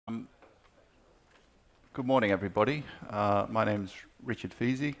Good morning, everybody. My name's Richard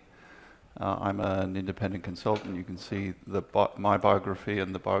Feasey. I'm an independent consultant. You can see my biography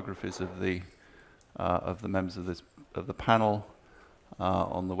and the biographies of the members of the panel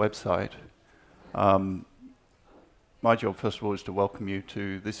on the website. My job, first of all, is to welcome you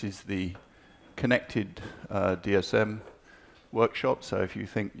to this is the connected DSM workshop. So if you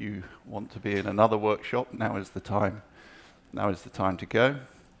think you want to be in another workshop, now is the time. Now is the time to go.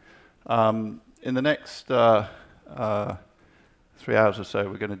 In the next 3 hours or so,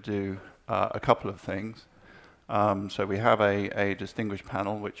 we're going to do a couple of things. So we have a distinguished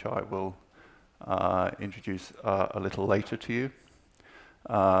panel, which I will introduce a little later to you.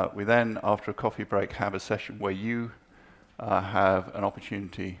 We then, after a coffee break, have a session where you have an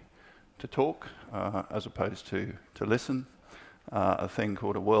opportunity to talk as opposed to listen. A thing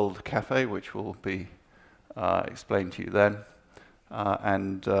called a World Cafe, which will be explained to you then.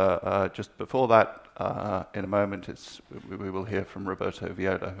 And just before that, in a moment, we will hear from Roberto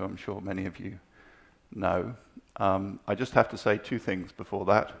Viola, who I'm sure many of you know. I just have to say two things before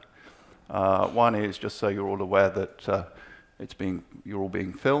that. One is just so you're all aware that you're all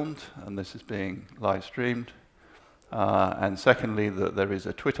being filmed, and this is being live streamed. And secondly, that there is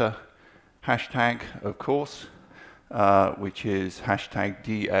a Twitter hashtag, of course, which is hashtag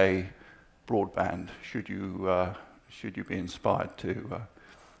DA broadband. Should you be inspired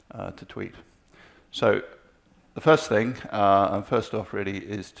to tweet. So the first thing, and first off really,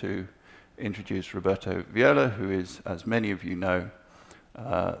 is to introduce Roberto Viola, who is, as many of you know,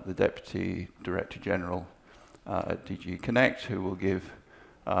 the Deputy Director General at DG Connect, who will give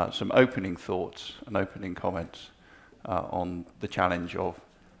some opening thoughts and opening comments on the challenge of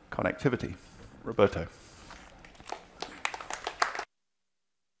connectivity. Roberto.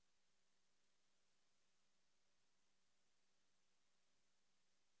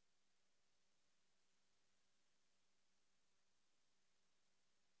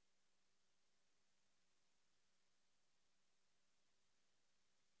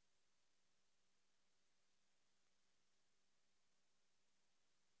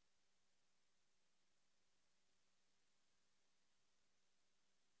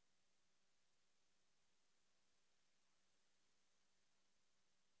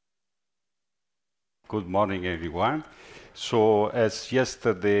 Good morning, everyone. So, as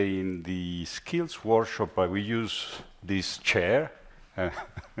yesterday in the skills workshop, we use this chair.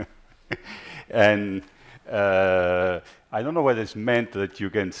 And I don't know whether it's meant that you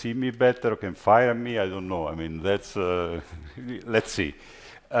can see me better or can fire me. I don't know. I mean, that's, let's see.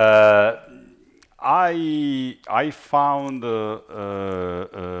 I found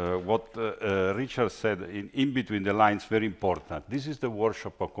what Richard said in between the lines very important. This is the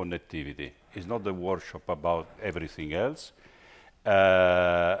workshop of connectivity. It's not the workshop about everything else,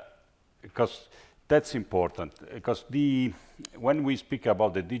 because that's important. Because when we speak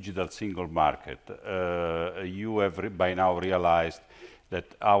about the digital single market, you have by now realized that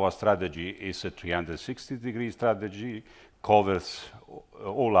our strategy is a 360-degree strategy, covers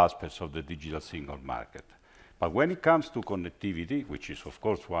all aspects of the digital single market. But when it comes to connectivity, which is of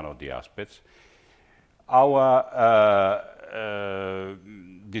course one of the aspects, our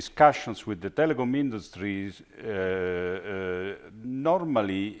discussions with the telecom industries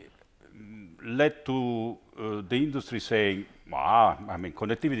normally led to the industry saying, I mean,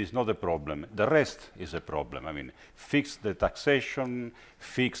 connectivity is not a problem. The rest is a problem. I mean, fix the taxation,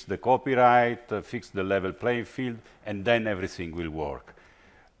 fix the copyright, fix the level playing field, and then everything will work.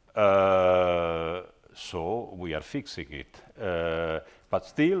 So we are fixing it. But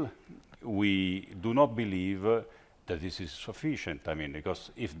still, we do not believe that this is sufficient. I mean, because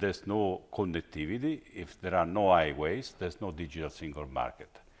if there's no connectivity, if there are no highways, there's no digital single market.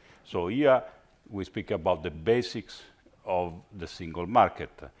 So here we speak about the basics of the single market,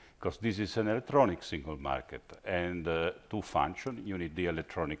 because this is an electronic single market, and to function you need the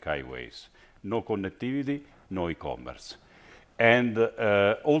electronic highways. No connectivity, no e-commerce. And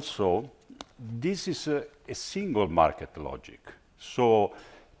also, this is a single market logic. So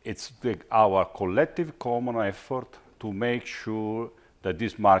it's our collective common effort to make sure that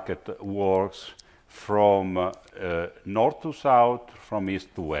this market works from north to south, from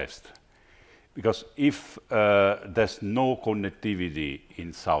east to west. Because if there's no connectivity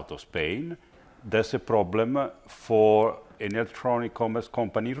in south of Spain, there's a problem for an electronic commerce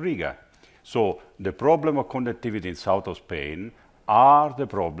company, Riga. So the problem of connectivity in south of Spain are the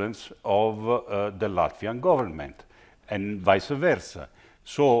problems of the Latvian government, and vice versa.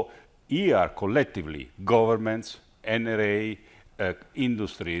 So here, collectively, governments, NRA,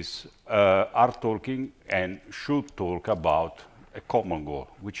 industries are talking and should talk about a common goal,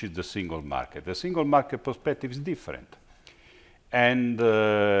 which is the single market. The single market perspective is different, and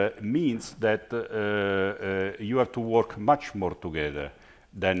means that you have to work much more together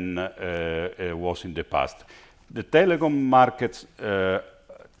than was in the past. The telecom markets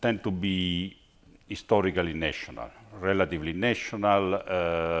tend to be historically national, relatively national.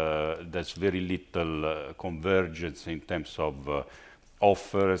 There's very little convergence in terms of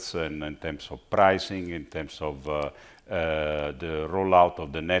offers and in terms of pricing, in terms of the rollout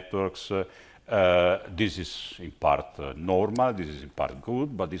of the networks. This is in part normal, this is in part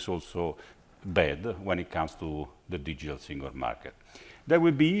good, but it's also bad when it comes to the digital single market. There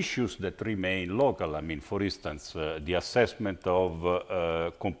will be issues that remain local. I mean, for instance, the assessment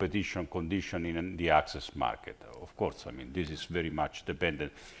of competition condition in the access market. Of course, I mean, this is very much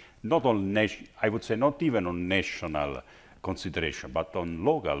dependent, not on, I would say, not even on national consideration, but on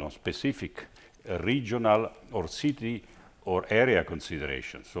local, on specific regional or city or area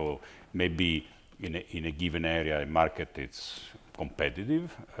consideration. So maybe in a given area, a market is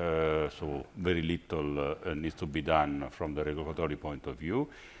competitive, so very little needs to be done from the regulatory point of view,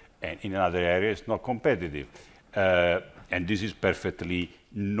 and in another area it's not competitive. And this is perfectly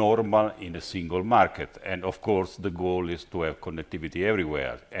normal in a single market. And of course, the goal is to have connectivity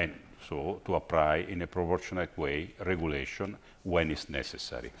everywhere, and so to apply in a proportionate way regulation when it's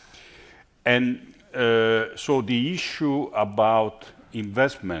necessary. And so the issue about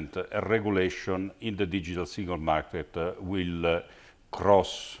investment and regulation in the digital single market will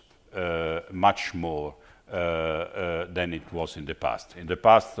cross much more than it was in the past. In the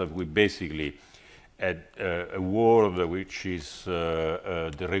past, we basically had a world which is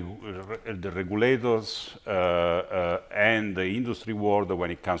the regulators and the industry world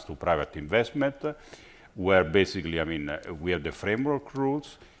when it comes to private investment, where basically, I mean, we have the framework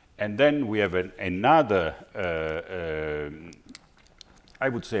rules, and then we have another I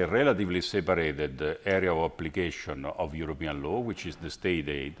would say, relatively separated area of application of European law, which is the state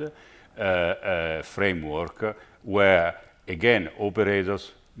aid framework, where, again,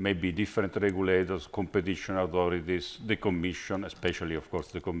 operators, maybe different regulators, competition authorities, the Commission, especially, of course,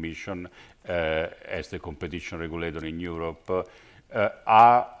 the Commission as the competition regulator in Europe,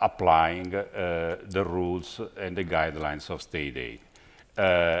 are applying the rules and the guidelines of state aid.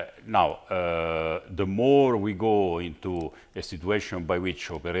 Now, the more we go into a situation by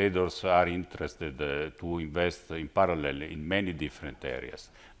which operators are interested to invest in parallel in many different areas,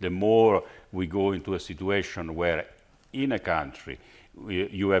 the more we go into a situation where in a country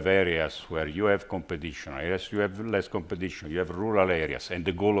you have areas where you have competition, areas you have less competition, you have rural areas, and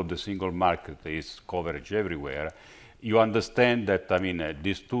the goal of the single market is coverage everywhere, you understand that, I mean,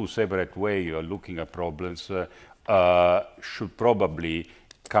 these two separate ways of looking at problems should probably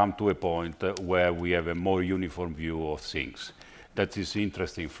come to a point where we have a more uniform view of things. That is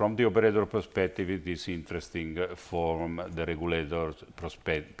interesting from the operator perspective, it is interesting from the regulator's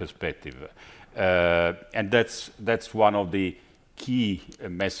perspective. And that's one of the key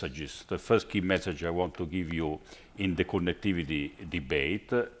messages, the first key message I want to give you in the connectivity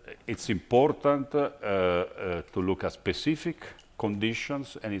debate. It's important to look at specific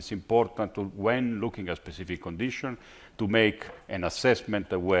conditions, and it's important to, when looking at specific conditions, to make an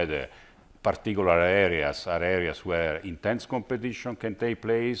assessment of whether particular areas are areas where intense competition can take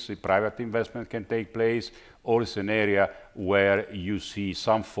place, private investment can take place, or it's an area where you see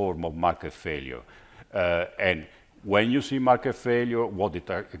some form of market failure. And when you see market failure, what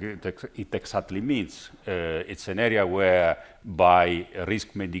it exactly means. It's an area where by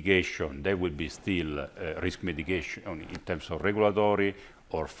risk mitigation, there will be still risk mitigation in terms of regulatory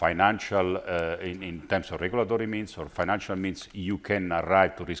or financial, in terms of regulatory means or financial means, you can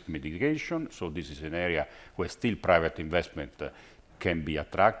arrive to risk mitigation. So this is an area where still private investment can be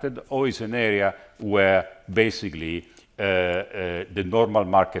attracted, or is an area where basically the normal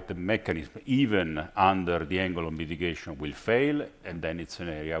market mechanism, even under the angle of mitigation, will fail, and then it's an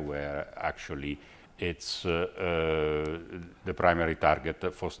area where actually it's the primary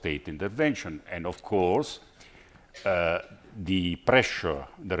target for state intervention. And of course, the pressure,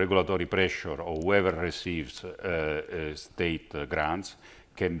 the regulatory pressure of whoever receives state grants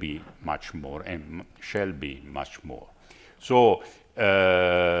can be much more and shall be much more. So,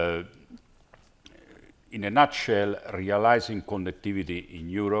 in a nutshell, realizing connectivity in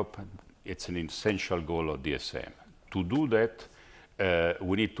Europe, it's an essential goal of DSM. To do that,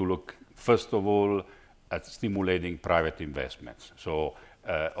 we need to look, first of all, at stimulating private investments. So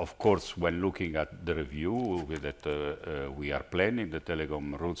Of course, when looking at the review that we are planning, the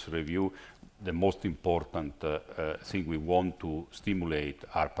Telecom rules review, the most important thing we want to stimulate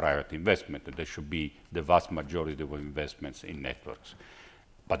are private investment. There should be the vast majority of investments in networks.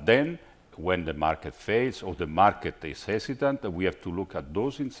 But then, when the market fails or the market is hesitant, we have to look at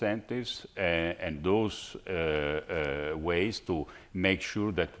those incentives and those ways to make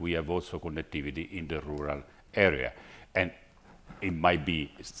sure that we have also connectivity in the rural area. And it might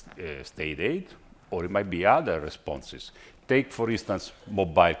be state aid, or it might be other responses. Take, for instance,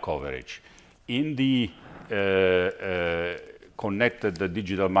 mobile coverage. In the connected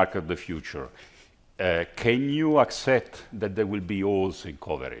digital market of the future, can you accept that there will be holes in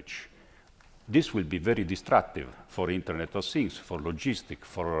coverage? This will be very destructive for Internet of Things, for logistics,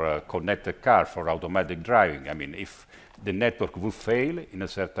 for connected car, for automatic driving. I mean, if the network will fail in a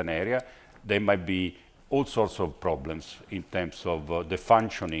certain area, there might be all sorts of problems in terms of the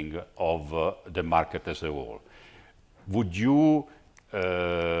functioning of the market as a whole. Would you,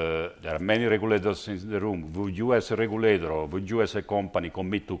 there are many regulators in the room, would you as a regulator or would you as a company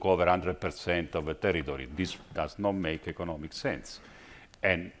commit to cover 100% of a territory? This does not make economic sense.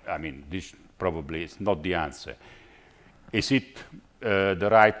 And I mean, this probably is not the answer. Is it the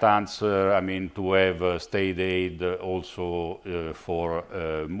right answer, I mean, to have state aid also for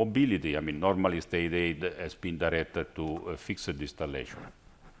mobility? I mean, normally state aid has been directed to fixed installation.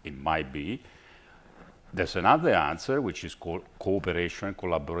 It might be. There's another answer, which is called cooperation and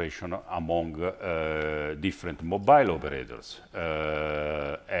collaboration among different mobile operators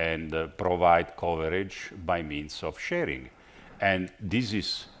and provide coverage by means of sharing. And this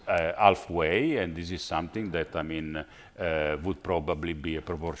is halfway, and this is something that, I mean, would probably be a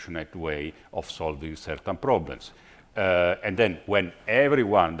proportionate way of solving certain problems. And then when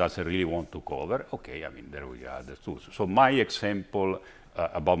everyone doesn't really want to cover, okay, I mean, there we are, the tools. So my example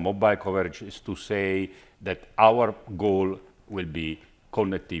about mobile coverage is to say that our goal will be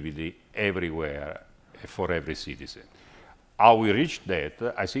connectivity everywhere for every citizen. How we reach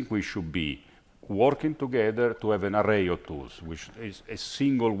that, I think we should be working together to have an array of tools, which is a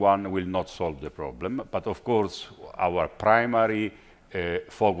single one will not solve the problem. But of course, our primary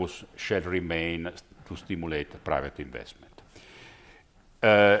focus shall remain to stimulate private investment.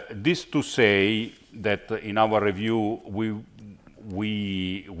 This to say that in our review,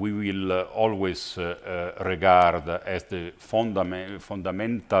 we will always regard as the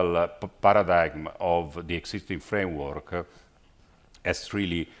fundamental paradigm of the existing framework as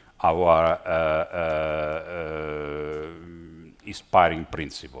really our inspiring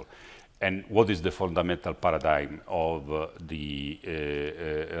principle. And what is the fundamental paradigm of the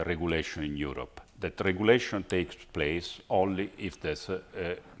regulation in Europe? That regulation takes place only if there's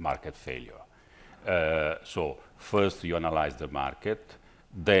a market failure. So first you analyze the market,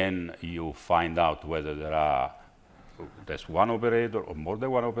 then you find out whether there's one operator or more than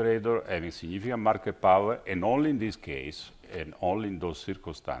one operator having significant market power, and only in this case, and only in those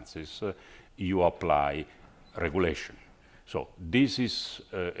circumstances, you apply regulation. So this is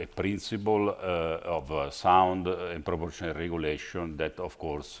a principle of sound and proportional regulation that, of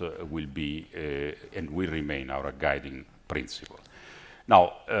course, will be and will remain our guiding principle.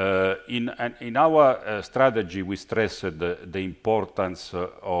 Now, in our strategy, we stressed the importance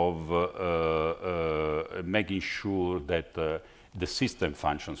of making sure that the system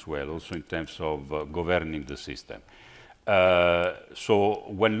functions well, also in terms of governing the system. So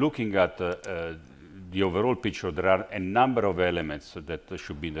when looking at the overall picture, there are a number of elements that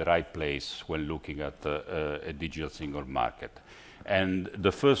should be in the right place when looking at a digital single market. And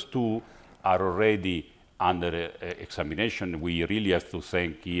the first two are already under examination. We really have to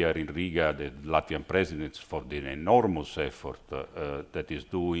thank here in Riga the Latvian Presidency for the enormous effort that is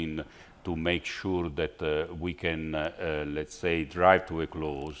doing to make sure that we can, let's say, drive to a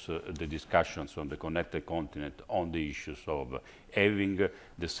close the discussions on the connected continent on the issues of having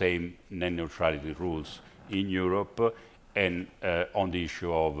the same net neutrality rules in Europe and on the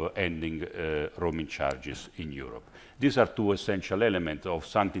issue of ending roaming charges in Europe. These are two essential elements of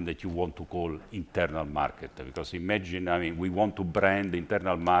something that you want to call internal market, because imagine, I mean, we want to brand the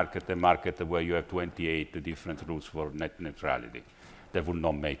internal market a market where you have 28 different rules for net neutrality. That would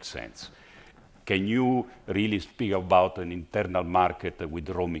not make sense. Can you really speak about an internal market with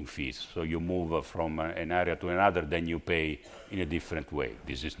roaming fees? So you move from an area to another, then you pay in a different way.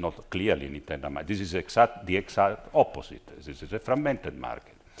 This is not clearly an internal market. This is the exact opposite. This is a fragmented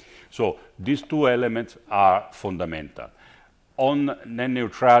market. So these two elements are fundamental. On net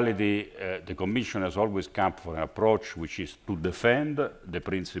neutrality, the Commission has always come for an approach which is to defend the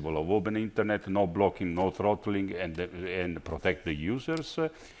principle of open internet, no blocking, no throttling, and protect the users,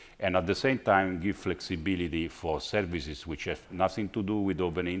 and at the same time give flexibility for services which have nothing to do with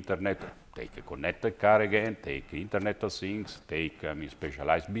open internet. Take a connected car again, take Internet of Things, take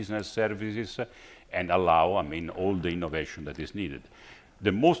specialized business services, and allow all the innovation that is needed.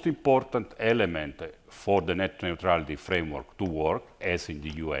 The most important element for the net neutrality framework to work, as in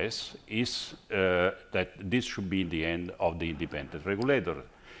the US, is that this should be the end of the independent regulator.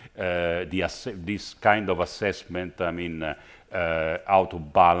 This kind of assessment, how to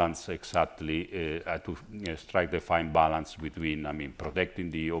balance exactly, to strike the fine balance between, protecting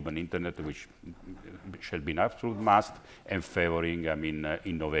the open internet, which shall be an absolute must, and favoring,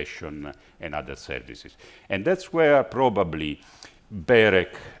 innovation and other services. And that's where probably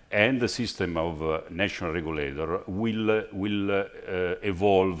BEREC and the system of national regulator will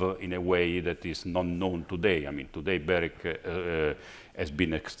evolve in a way that is not known today. Today BEREC has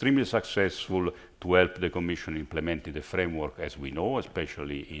been extremely successful to help the Commission implementing the framework as we know,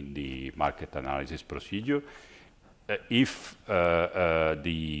 especially in the market analysis procedure. If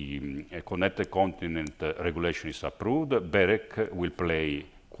the Connected Continent regulation is approved, BEREC will play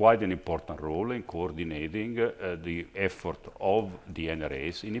quite an important role in coordinating the effort of the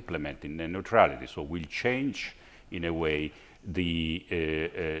NRAs in implementing net neutrality. So we'll change, in a way,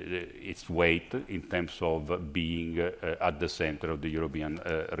 its weight in terms of being at the center of the European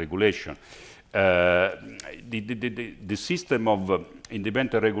regulation. The system of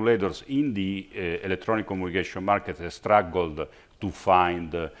independent regulators in the electronic communication market has struggled to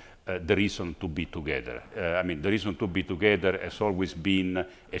find the reason to be together. The reason to be together has always been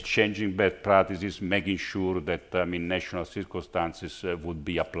exchanging best practices, making sure that national circumstances would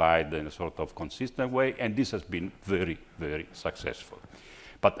be applied in a sort of consistent way, and this has been very, very successful.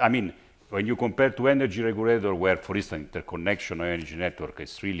 But when you compare to energy regulator, where, for instance, interconnection of energy network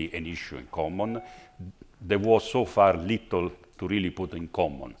is really an issue in common, there was so far little to really put in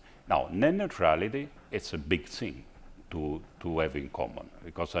common. Now, net neutrality, it's a big thing to have in common,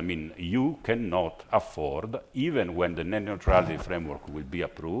 because you cannot afford, even when the net neutrality framework will be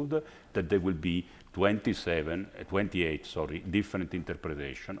approved, that there will be 28 different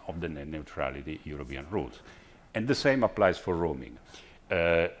interpretations of the net neutrality European rules. And the same applies for roaming.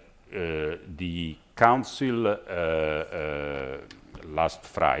 The Council last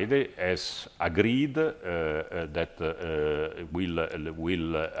Friday has agreed that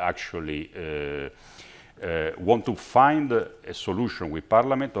will actually want to find a solution with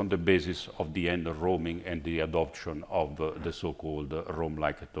Parliament on the basis of the end of roaming and the adoption of the so-called roam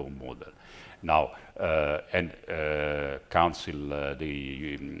like at home model. Now, the Council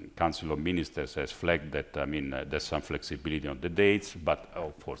of Ministers has flagged that there's some flexibility on the dates, but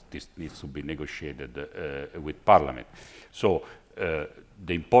of course this needs to be negotiated with Parliament. So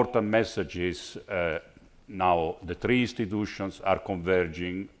the important message is now the three institutions are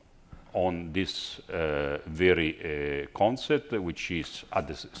converging on this very concept, which is at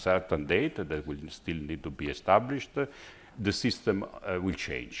a certain date that will still need to be established, the system will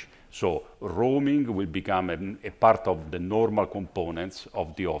change. So roaming will become a part of the normal components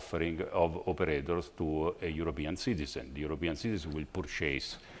of the offering of operators to a European citizen. The European citizen will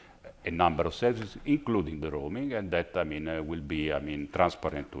purchase a number of services, including the roaming, and that will be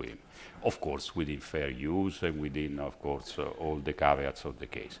transparent to him. Of course, within fair use and within, of course, all the caveats of the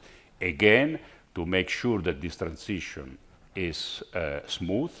case. Again, to make sure that this transition is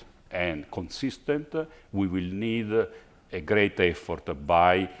smooth and consistent, we will need a great effort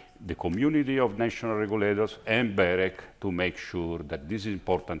by the community of national regulators and BEREC to make sure that this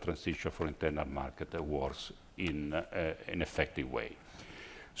important transition for internal market works in an effective way.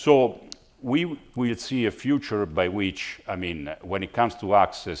 So we will see a future by which, when it comes to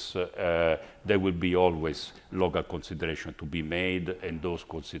access, there will be always local consideration to be made, and those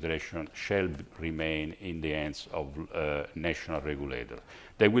considerations shall remain in the hands of national regulators.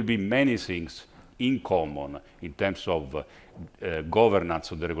 There will be many things in common in terms of governance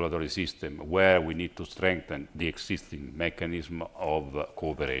of the regulatory system, where we need to strengthen the existing mechanism of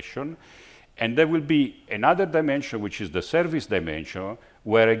cooperation. And there will be another dimension, which is the service dimension,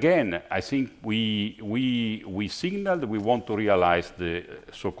 where again, I think we signaled we want to realize the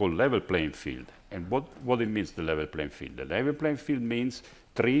so-called level playing field. And what it means, the level playing field? The level playing field means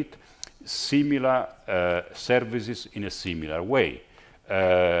treat similar services in a similar way.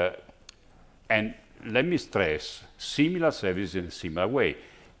 And let me stress, similar services in a similar way.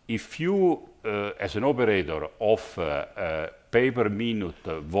 If you, as an operator, offer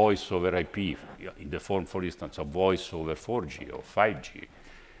pay-per-minute voice over IP in the form, for instance, of voice over 4G or 5G,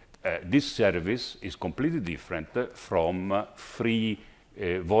 this service is completely different from free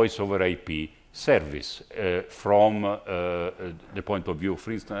voice over IP service from the point of view,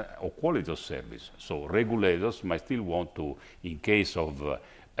 for instance, of quality of service. So regulators might still want to, in case of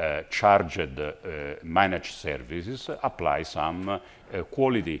charged managed services, apply some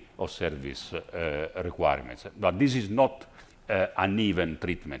quality of service requirements. But this is not uneven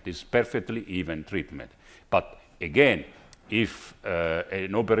treatment. It's perfectly even treatment. But again, if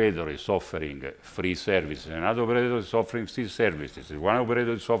an operator is offering free services, another operator is offering free services, one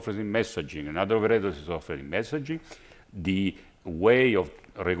operator is offering messaging, another operator is offering messaging, the way of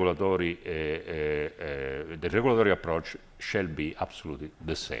regulatory, the regulatory approach shall be absolutely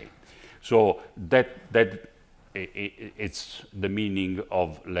the same. So it's the meaning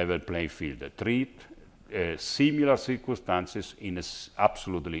of level playing field. Treat similar circumstances in an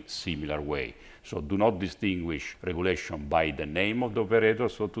absolutely similar way. So do not distinguish regulation by the name of the operator,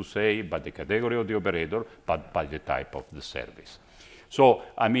 so to say, by the category of the operator, but by the type of the service. So,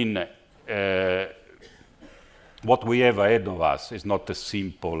 I mean, what we have ahead of us is not a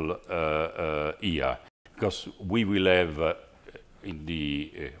simple year, because we will have in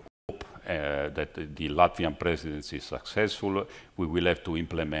the hope that the Latvian presidency is successful, we will have to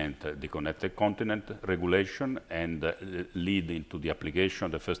implement the Connected Continent regulation and lead into the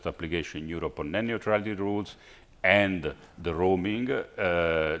application, the first application in Europe on net neutrality rules, and the roaming,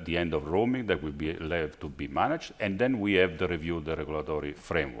 the end of roaming that will be left to be managed, and then we have the review of the regulatory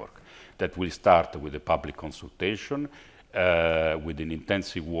framework that will start with a public consultation, with an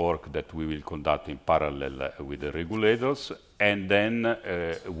intensive work that we will conduct in parallel with the regulators, and then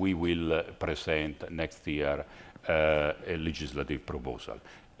we will present next year a legislative proposal.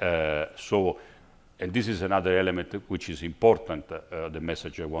 And this is another element which is important, the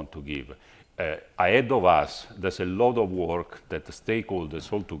message I want to give. Ahead of us, there's a lot of work that the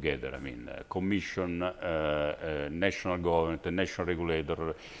stakeholders all together, I mean, Commission, national government, the national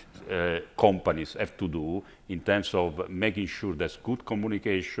regulator, companies have to do in terms of making sure there's good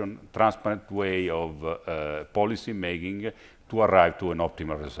communication, transparent way of policy making to arrive to an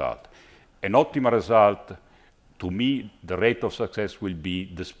optimal result. An optimal result, to me, the rate of success will be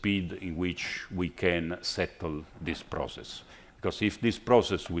the speed in which we can settle this process. Because if this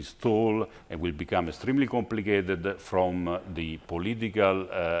process will stall and will become extremely complicated from the political,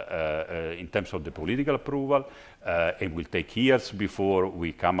 in terms of the political approval, and will take years before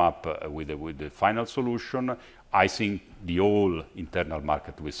we come up with the final solution, I think the whole internal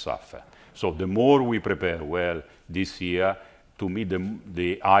market will suffer. So the more we prepare well this year, to me,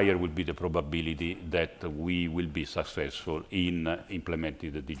 the higher will be the probability that we will be successful in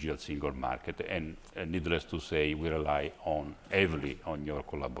implementing the digital single market. And needless to say, we rely heavily on your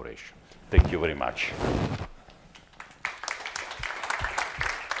collaboration. Thank you very much.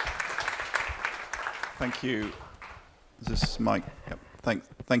 Thank you. Is this Mike? Yep.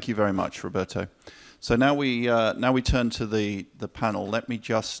 Thank you very much, Roberto. So now we turn to the panel. Let me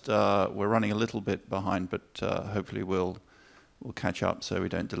just we're running a little bit behind, but hopefully we'll catch up so we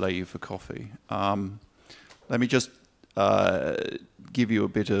don't delay you for coffee. Let me just give you a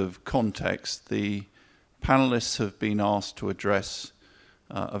bit of context. The panelists have been asked to address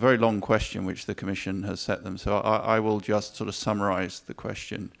a very long question which the Commission has set them. So I will just sort of summarize the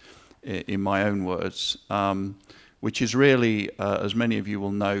question in my own words, which is really, as many of you will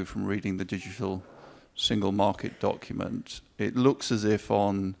know from reading the Digital Single Market document, it looks as if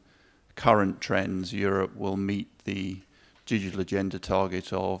on current trends, Europe will meet the digital agenda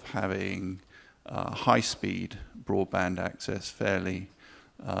target of having high-speed broadband access fairly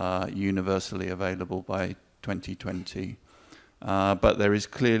universally available by 2020. But there is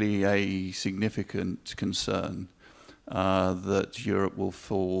clearly a significant concern that Europe will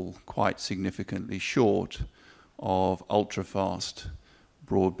fall quite significantly short of ultra-fast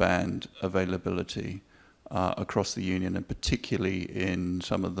broadband availability across the Union, and particularly in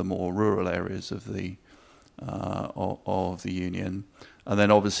some of the more rural areas of the Union. And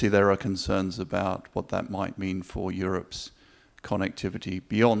then obviously there are concerns about what that might mean for Europe's connectivity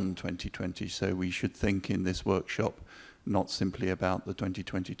beyond 2020. So we should think in this workshop not simply about the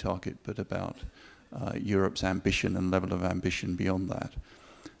 2020 target, but about Europe's ambition and level of ambition beyond that.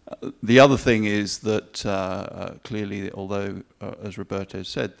 The other thing is that clearly, although, as Roberto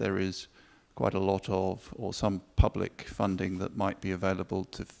said, there is quite a lot of, or some public funding that might be available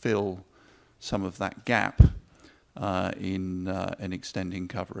to fill some of that gap in extending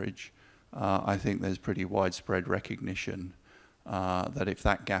coverage, I think there's pretty widespread recognition that if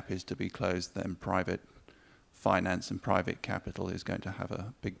that gap is to be closed, then private finance and private capital is going to have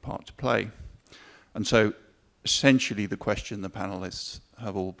a big part to play. And so essentially the question the panelists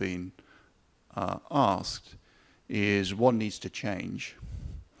have all been asked is what needs to change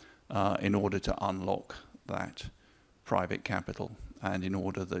in order to unlock that private capital and in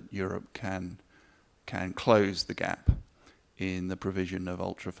order that Europe can close the gap in the provision of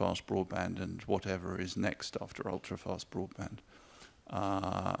ultra-fast broadband and whatever is next after ultra-fast broadband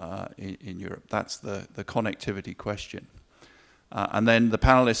in Europe. That's the connectivity question. And then the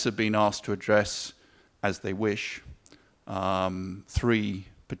panelists have been asked to address, as they wish, 3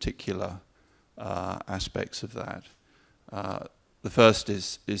 particular aspects of that. The first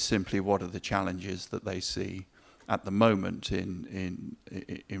is simply what are the challenges that they see at the moment in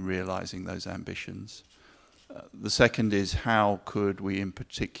realizing those ambitions. The second is how could we in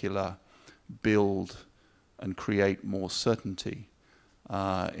particular build and create more certainty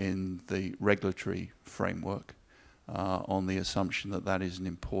in the regulatory framework on the assumption that that is an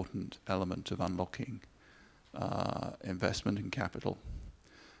important element of unlocking investment and capital.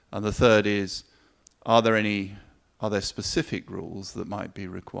 And the third is, are there specific rules that might be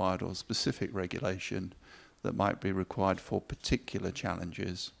required or specific regulation that might be required for particular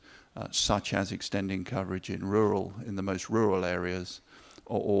challenges, such as extending coverage in the most rural areas,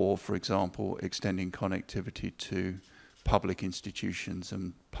 or for example, extending connectivity to public institutions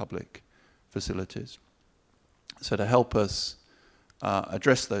and public facilities. So to help us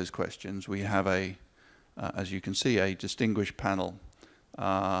address those questions, we have as you can see, a distinguished panel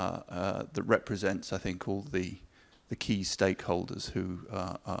that represents, I think, all the key stakeholders who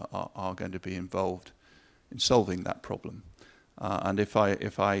are going to be involved in solving that problem. And if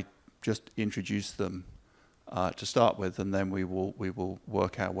I just introduce them to start with, and then we will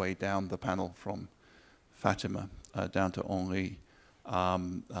work our way down the panel from Fatima down to Henri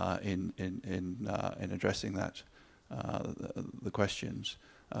in addressing that the questions.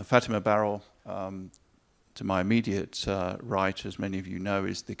 Fatima Barrel, to my immediate right, as many of you know,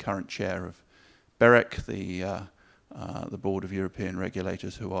 is the current chair of BEREC, the Board of European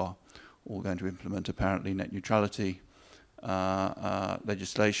Regulators, who are all going to implement apparently net neutrality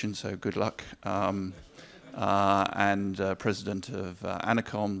legislation, so good luck. And President of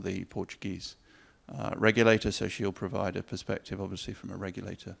ANACOM, the Portuguese regulator, so she'll provide a perspective, obviously, from a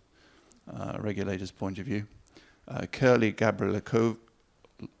regulator's point of view. Curly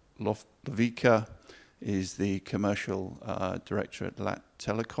Gabrielikovica is the commercial director at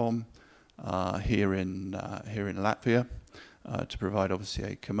Telecom here in Latvia, to provide obviously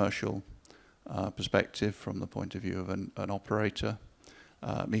a commercial perspective from the point of view of an operator.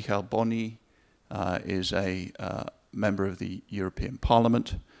 Michael Boni is a member of the European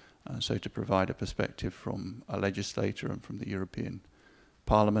Parliament, so to provide a perspective from a legislator and from the European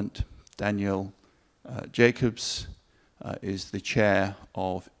Parliament. Daniel Jacobs is the chair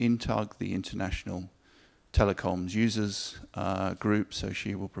of INTUG, the International Telecoms Users Group, so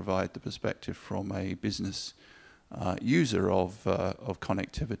she will provide the perspective from a business user of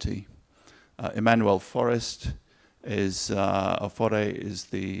connectivity. Emmanuel Forrest is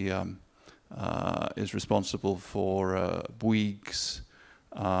responsible for Bouygues,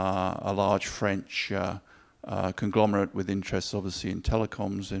 a large French conglomerate with interests obviously in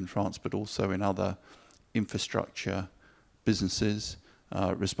telecoms in France, but also in other infrastructure businesses,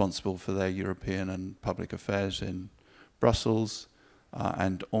 responsible for their European and public affairs in Brussels.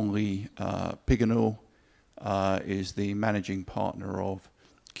 And Henri Piganeau is the managing partner of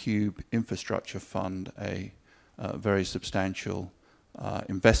Cube Infrastructure Fund, a very substantial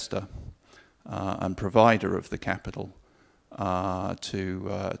investor and provider of the capital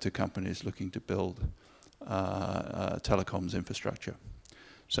to companies looking to build telecoms infrastructure.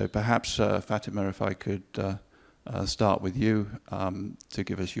 So perhaps, Fatima, if I could start with you to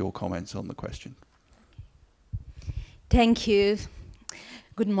give us your comments on the question. Thank you.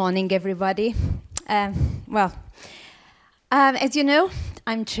 Good morning, everybody. As you know,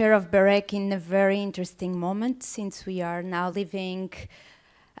 I'm chair of BEREC in a very interesting moment, since we are now living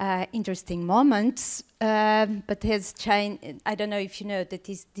interesting moments. But as I don't know if you know that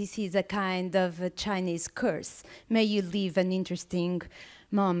this is a kind of a Chinese curse. May you live an interesting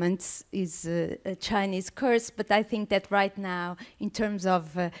moments is a Chinese curse, but I think that right now, in terms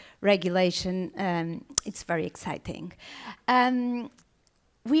of regulation, it's very exciting.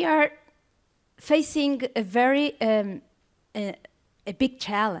 We are facing a very a big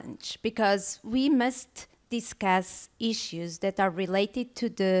challenge, because we must discuss issues that are related to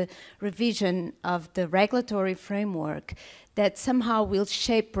the revision of the regulatory framework that somehow will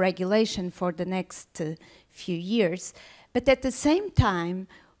shape regulation for the next few years. But at the same time,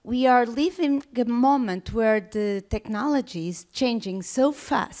 we are living a moment where the technology is changing so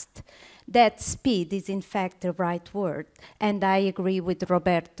fast that speed is in fact the right word. And I agree with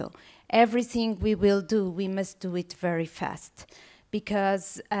Roberto. Everything we will do, we must do it very fast,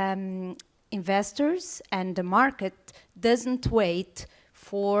 because investors and the market doesn't wait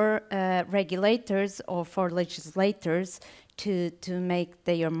for regulators or for legislators to make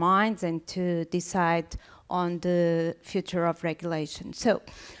their minds and to decide on the future of regulation. So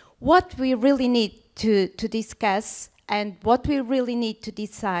what we really need to discuss and what we really need to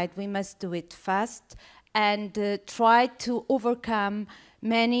decide, we must do it fast and try to overcome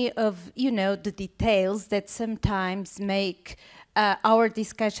many of, you know, the details that sometimes make our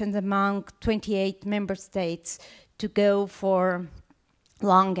discussions among 28 member states to go for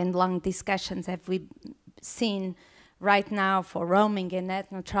long discussions, as we've seen right now for roaming and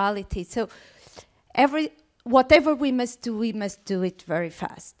net neutrality. So whatever we must do it very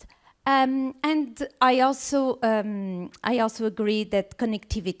fast. And I also agree that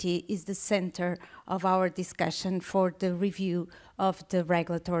connectivity is the center of our discussion for the review of the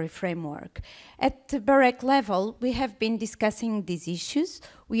regulatory framework. At the BEREC level, we have been discussing these issues.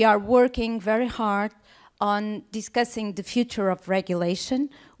 We are working very hard on discussing the future of regulation.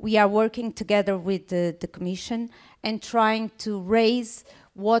 We are working together with the Commission and trying to raise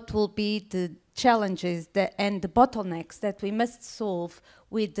what will be the challenges and the bottlenecks that we must solve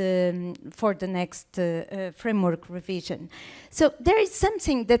with for the next framework revision. So there is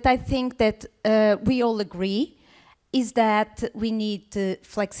something that I think that we all agree, is that we need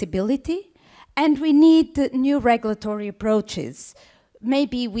flexibility and we need new regulatory approaches,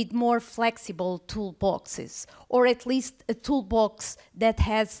 maybe with more flexible toolboxes, or at least a toolbox that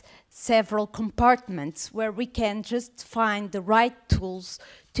has several compartments where we can just find the right tools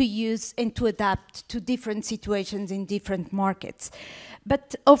to use and to adapt to different situations in different markets.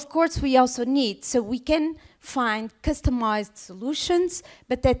 But of course we also need, so we can find customized solutions,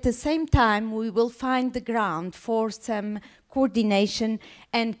 but at the same time we will find the ground for some coordination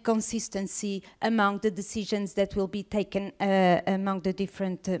and consistency among the decisions that will be taken among the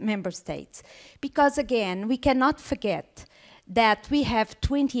different member states. Because again, we cannot forget that we have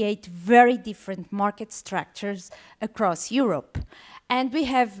 28 very different market structures across Europe. And we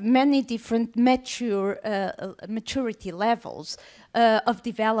have many different maturity levels of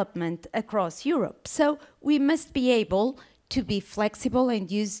development across Europe. So we must be able to be flexible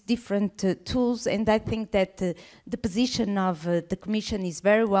and use different tools. And I think that the position of the Commission is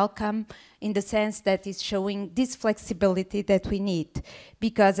very welcome in the sense that it's showing this flexibility that we need.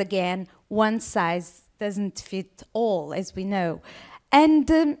 Because again, one size doesn't fit all, as we know.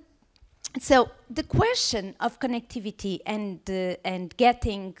 And so the question of connectivity and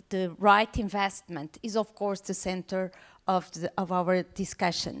getting the right investment is, of course, the center of our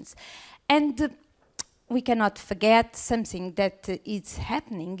discussions. And we cannot forget something that is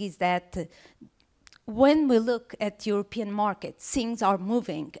happening, is that when we look at European markets, things are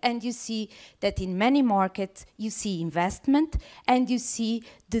moving, and you see that in many markets you see investment and you see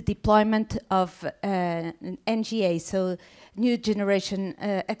the deployment of NGA, so new generation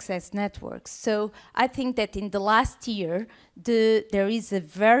access networks. So I think that in the last year there is a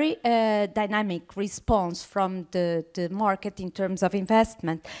very dynamic response from the market in terms of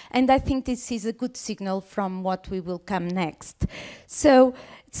investment, and I think this is a good signal from what we will come next. So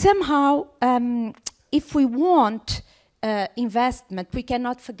somehow if we want investment, we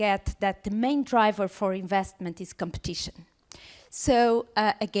cannot forget that the main driver for investment is competition. So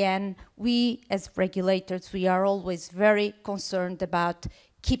again, we as regulators, we are always very concerned about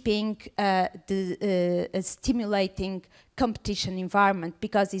keeping the stimulating competition environment,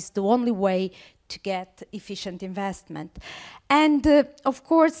 because it's the only way to get efficient investment. And of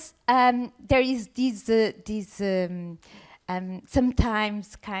course, there is this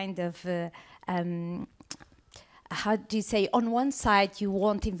sometimes kind of how do you say, on one side you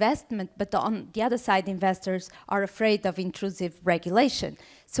want investment, but on the other side investors are afraid of intrusive regulation.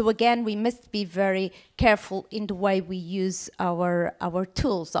 So again, we must be very careful in the way we use our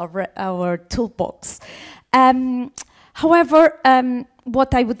tools, our toolbox. However,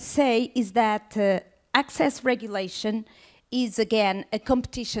 what I would say is that access regulation is again a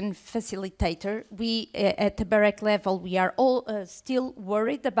competition facilitator. We at the BEREC level, we are all still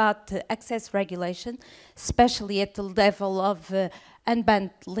worried about access regulation, especially at the level of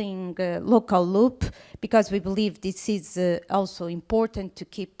unbundling local loop, because we believe this is also important to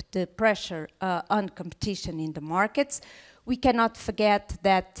keep the pressure on competition in the markets. We cannot forget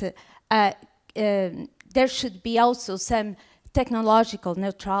that there should be also some technological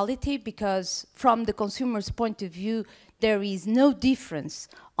neutrality, because from the consumer's point of view, there is no difference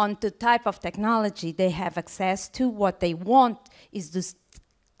on the type of technology they have access to. What they want is the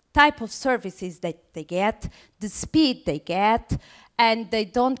type of services that they get, the speed they get, and they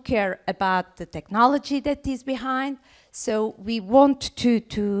don't care about the technology that is behind. So we want to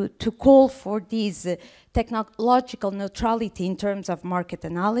call for this technological neutrality in terms of market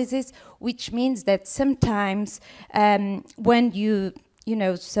analysis, which means that sometimes when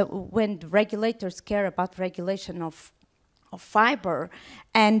when the regulators care about regulation of fiber,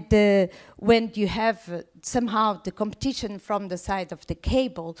 and when you have somehow the competition from the side of the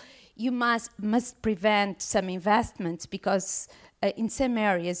cable, you must prevent some investments, because in some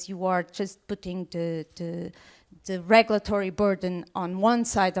areas you are just putting the regulatory burden on one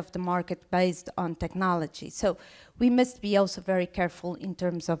side of the market based on technology. So we must be also very careful in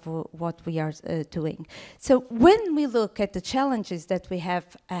terms of what we are doing. So when we look at the challenges that we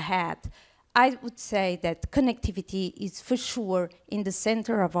have ahead, I would say that connectivity is for sure in the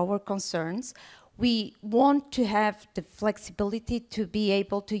center of our concerns. We want to have the flexibility to be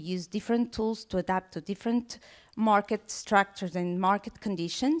able to use different tools to adapt to different market structures and market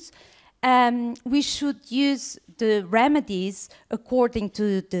conditions. We should use the remedies according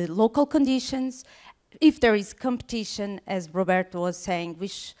to the local conditions. If there is competition, as Roberto was saying,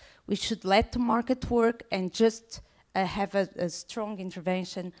 we should let the market work and just have a strong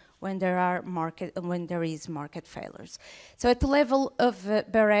intervention when there is market failures. So at the level of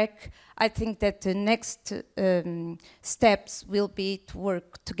BEREC, I think that the next steps will be to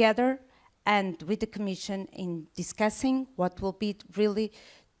work together and with the Commission in discussing what will be really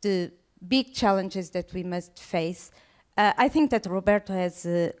the big challenges that we must face. I think that Roberto has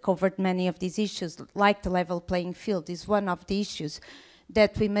covered many of these issues, like the level playing field is one of the issues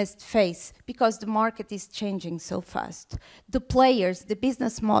that we must face, because the market is changing so fast. The players, the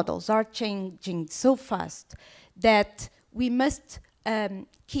business models are changing so fast that we must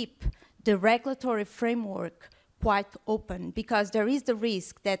keep the regulatory framework quite open, because there is the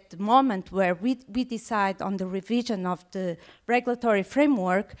risk that the moment where we decide on the revision of the regulatory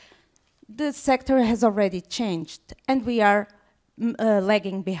framework, the sector has already changed and we are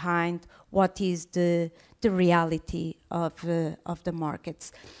lagging behind what is the reality of the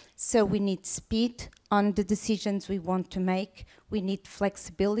markets. So we need speed on the decisions we want to make. We need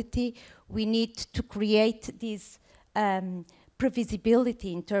flexibility. We need to create this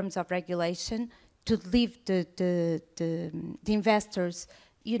previsibility in terms of regulation to leave the investors,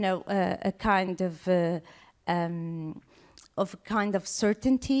 a kind of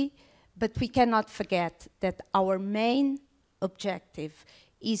certainty. But we cannot forget that our main objective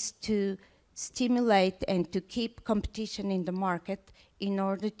is to stimulate and to keep competition in the market in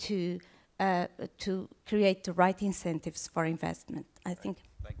order to create the right incentives for investment, I think.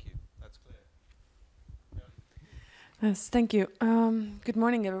 Thank you. That's clear. Yes, thank you. Good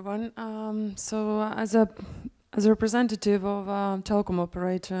morning, everyone. So as a representative of a telecom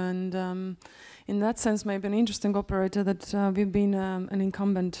operator, and in that sense maybe an interesting operator, that we've been an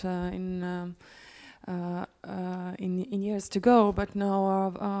incumbent in years to go, but now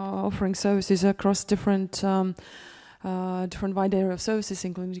are offering services across different wide area of services,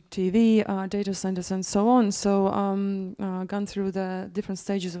 including TV, data centers, and so on. So gone through the different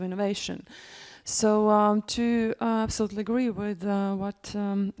stages of innovation. So to absolutely agree with what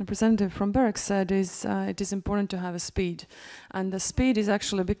the representative from BEREC said, is it is important to have a speed, and the speed is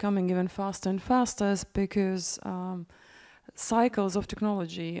actually becoming even faster and faster, because cycles of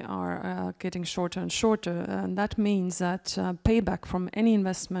technology are getting shorter and shorter, and that means that payback from any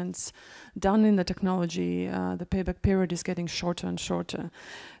investments done in the technology, the payback period is getting shorter and shorter.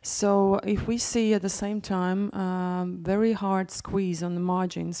 So if we see at the same time very hard squeeze on the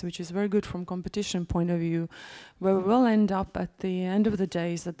margins, which is very good from competition point of view, where we will end up at the end of the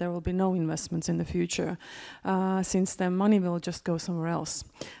day is that there will be no investments in the future, since the money will just go somewhere else.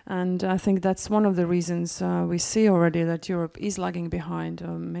 And I think that's one of the reasons we see already that Europe is lagging behind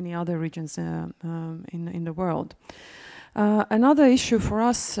many other regions in the world. Another issue for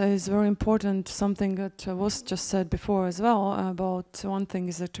us is very important, something that was just said before as well, about one thing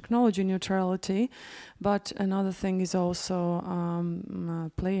is the technology neutrality, but another thing is also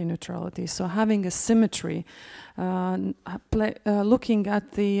player neutrality. So having a symmetry, looking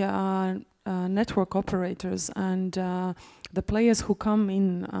at the network operators and the players who come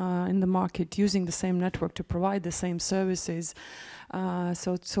in the market using the same network to provide the same services,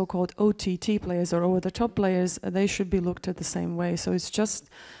 so-called OTT players or over-the-top players, they should be looked at the same way. So it's just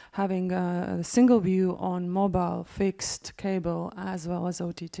having a single view on mobile, fixed, cable, as well as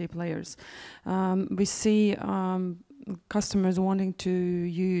OTT players. We see customers wanting to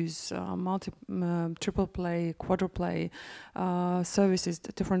use triple play, quadruple play services,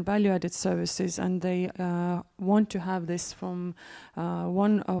 different value-added services, and they want to have this from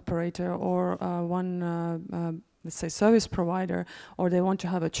one operator or one let's say service provider, or they want to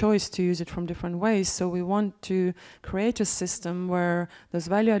have a choice to use it from different ways. So we want to create a system where those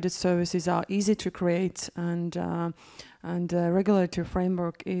value-added services are easy to create, and the regulatory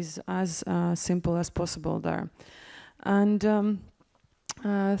framework is as simple as possible there. And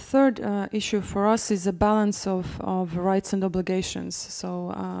third issue for us is a balance of rights and obligations.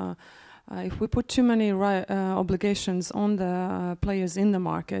 So if we put too many obligations on the players in the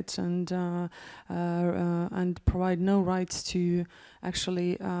market and provide no rights to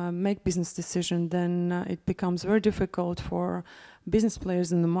actually make business decisions, then it becomes very difficult for business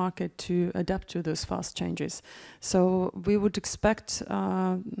players in the market to adapt to those fast changes. So we would expect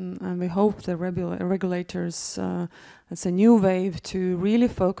and we hope the regulators, it's a new wave, to really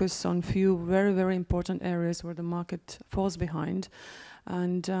focus on few very, very important areas where the market falls behind,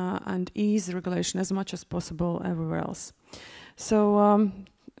 and ease regulation as much as possible everywhere else. So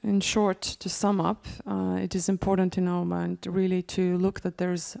in short, to sum up, it is important in our mind really to look that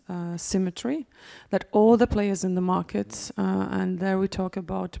there's symmetry, that all the players in the market, and there we talk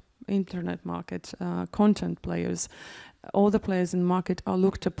about internet market, content players, all the players in the market are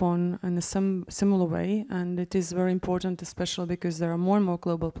looked upon in a similar way, and it is very important, especially because there are more and more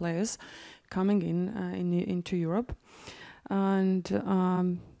global players coming into Europe.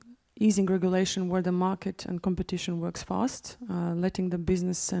 And easing regulation where the market and competition works fast, letting the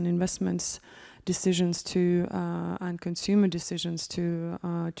business and investments decisions to and consumer decisions to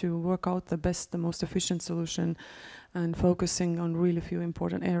work out the best, the most efficient solution, and focusing on really few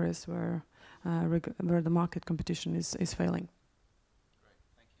important areas where the market competition is failing.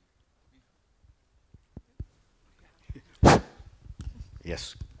 Great, thank you.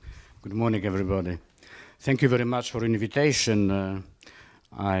 Yes. Good morning, everybody. Thank you very much for the invitation.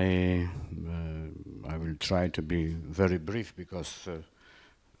 I will try to be very brief because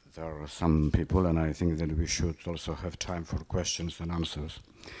there are some people, and I think that we should also have time for questions and answers.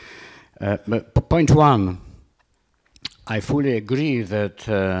 But point one, I fully agree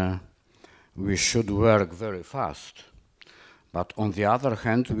that we should work very fast. But on the other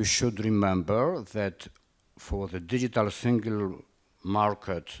hand, we should remember that for the digital single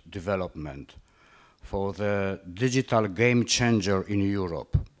market development, for the digital game changer in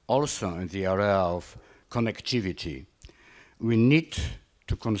Europe, also in the area of connectivity, we need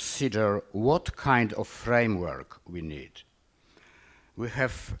to consider what kind of framework we need. We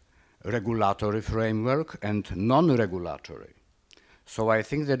have regulatory framework and non-regulatory. So I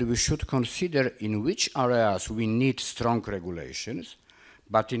think that we should consider in which areas we need strong regulations,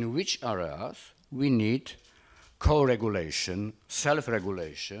 but in which areas we need co-regulation,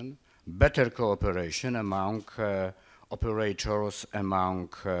 self-regulation, better cooperation among operators, among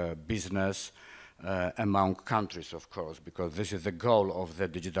business, among countries, of course, because this is the goal of the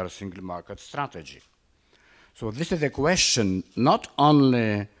digital single market strategy. So this is a question not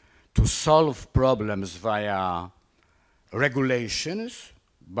only to solve problems via regulations,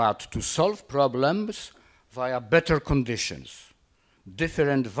 but to solve problems via better conditions,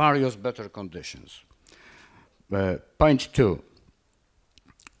 different various better conditions. Point two.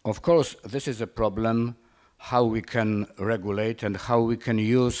 Of course, this is a problem how we can regulate and how we can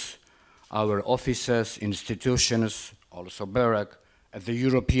use our offices, institutions, also BEREC, at the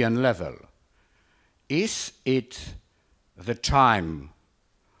European level. Is it the time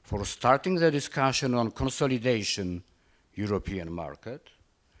for starting the discussion on consolidation European market?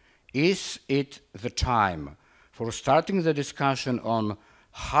 Is it the time for starting the discussion on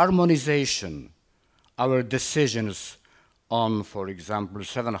harmonization, our decisions on, for example,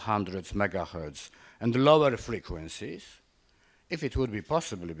 700 megahertz and lower frequencies, if it would be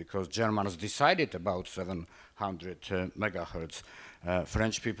possible, because Germans decided about 700 megahertz.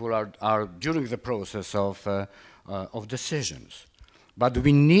 French people are during the process of decisions. But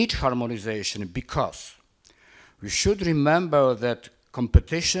we need harmonization because we should remember that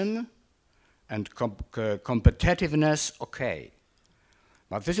competition and competitiveness, okay.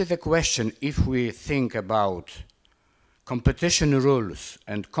 But this is the question, if we think about competition rules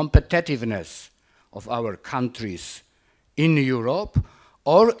and competitiveness of our countries in Europe,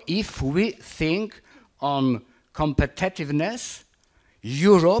 or if we think on competitiveness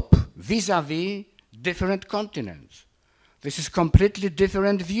Europe vis-à-vis different continents. This is completely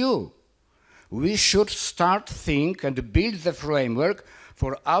different view. We should start think and build the framework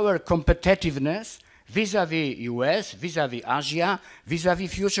for our competitiveness vis-à-vis US, vis-à-vis Asia, vis-à-vis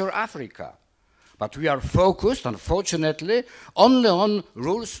future Africa. But we are focused, unfortunately, only on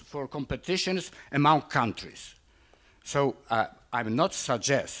rules for competitions among countries. So I will not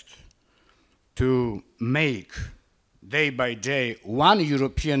suggest to make day by day one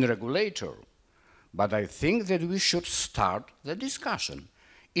European regulator, but I think that we should start the discussion.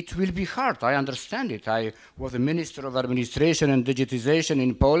 It will be hard, I understand it. I was a Minister of Administration and Digitization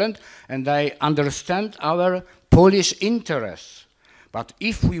in Poland, and I understand our Polish interests. But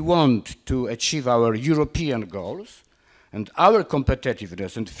if we want to achieve our European goals and our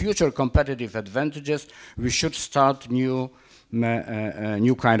competitiveness and future competitive advantages, we should start new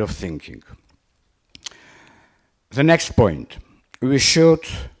kind of thinking. The next point, we should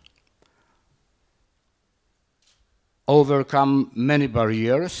overcome many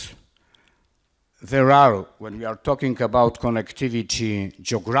barriers. There are, when we are talking about connectivity,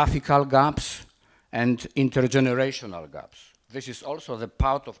 geographical gaps and intergenerational gaps. This is also the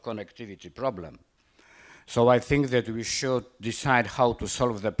part of connectivity problem. So I think that we should decide how to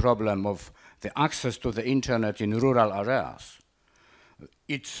solve the problem of the access to the internet in rural areas.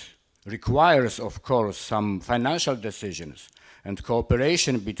 It requires, of course, some financial decisions and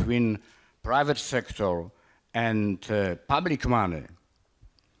cooperation between private sector and public money.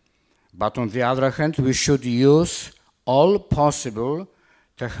 But on the other hand, we should use all possible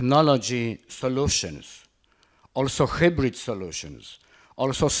technology solutions, also hybrid solutions,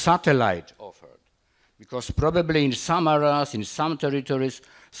 also satellite offered. Because probably in some areas, in some territories,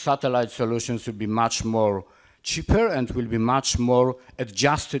 satellite solutions will be much more cheaper and will be much more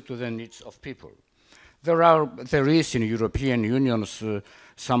adjusted to the needs of people. There is in European Union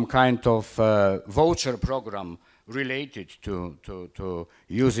some kind of voucher program related to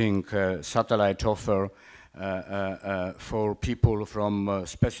using satellite offer for people from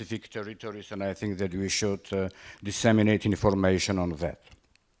specific territories, and I think that we should disseminate information on that.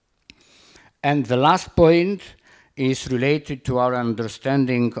 And the last point is related to our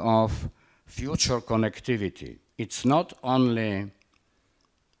understanding of future connectivity. It's not only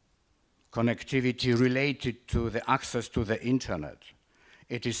connectivity related to the access to the internet.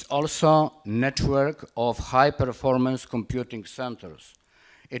 It is also network of high-performance computing centers.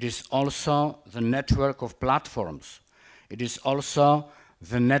 It is also the network of platforms. It is also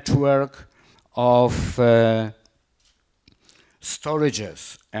the network of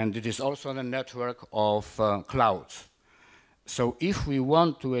storages, and it is also the network of clouds. So if we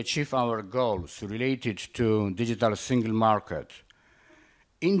want to achieve our goals related to digital single market,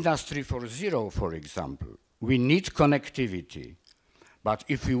 Industry 4.0, for example, we need connectivity. But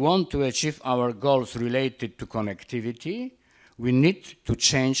if we want to achieve our goals related to connectivity, we need to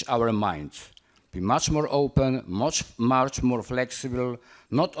change our minds, be much more open, much more flexible,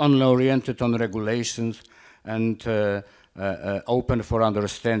 not only oriented on regulations and open for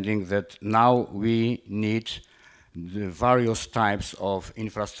understanding that now we need the various types of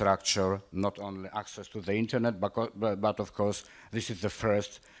infrastructure, not only access to the internet, but of course, this is the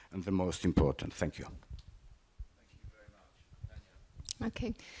first and the most important. Thank you.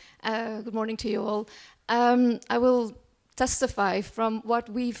 Okay. Good morning to you all. I will testify from what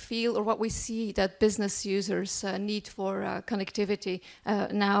we feel or what we see that business users need for connectivity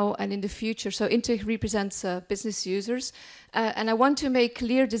now and in the future. So Integ represents business users. And I want to make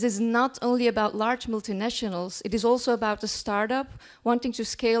clear this is not only about large multinationals, it is also about a startup wanting to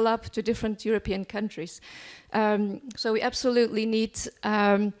scale up to different European countries. So we absolutely need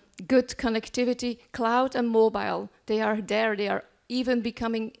good connectivity, cloud and mobile. They are there, they are even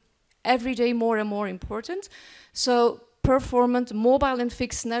becoming every day more and more important. So performant mobile and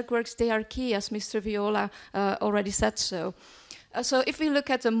fixed networks, they are key, as Mr. Viola already said so. So if we look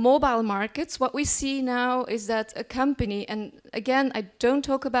at the mobile markets, what we see now is that a company, and again, I don't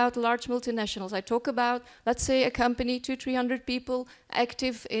talk about large multinationals, I talk about, let's say, a company, 200-300 people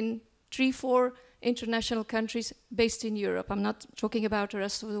active in 3-4 international countries based in Europe. I'm not talking about the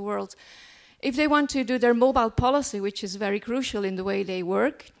rest of the world. If they want to do their mobile policy, which is very crucial in the way they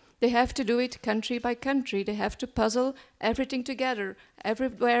work, they have to do it country by country. They have to puzzle everything together,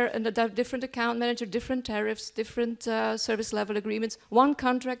 everywhere, and a different account manager, different tariffs, different service level agreements, one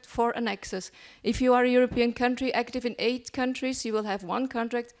contract for an access. If you are a European country active in 8 countries, you will have one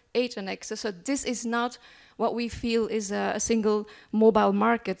contract, 8 annexes. So this is not what we feel is a single mobile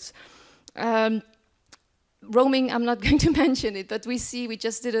market. Roaming, I'm not going to mention it, but we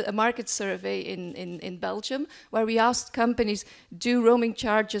just did a market survey in Belgium where we asked companies, do roaming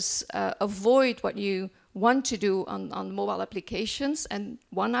charges avoid what you want to do on mobile applications? And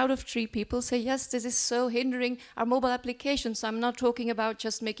 1 out of 3 people say, yes, this is so hindering our mobile applications. I'm not talking about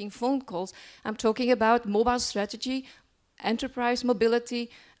just making phone calls. I'm talking about mobile strategy, enterprise mobility,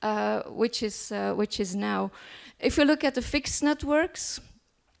 which is now. If you look at the fixed networks,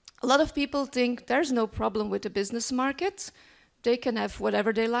 a lot of people think there's no problem with the business market. They can have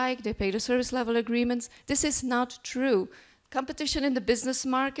whatever they like, they pay the service level agreements. This is not true. Competition in the business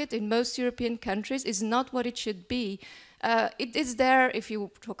market in most European countries is not what it should be. It is there if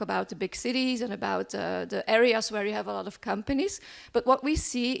you talk about the big cities and about the areas where you have a lot of companies. But what we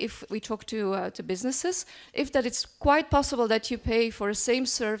see if we talk to businesses, if that it's quite possible that you pay for the same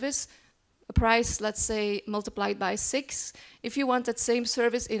service, a price, let's say, multiplied by 6, if you want that same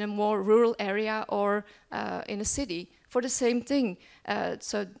service in a more rural area or in a city for the same thing.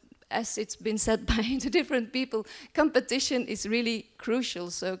 So as it's been said by the different people, competition is really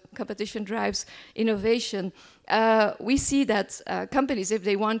crucial. So competition drives innovation. We see that companies, if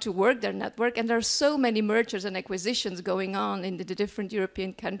they want to work their network, and there are so many mergers and acquisitions going on in the different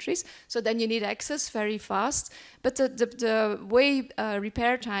European countries, so then you need access very fast. But the way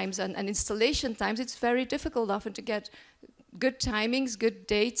repair times and installation times, it's very difficult often to get good timings, good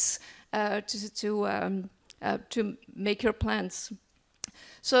dates to make your plans.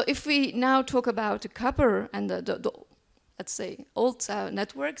 So if we now talk about the copper and the let's say, old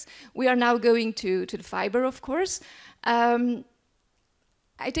networks, we are now going to the fiber, of course. I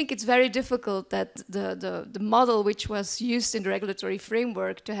think it's very difficult that the model which was used in the regulatory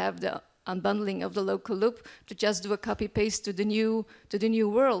framework to have the unbundling of the local loop, to just do a copy-paste to the new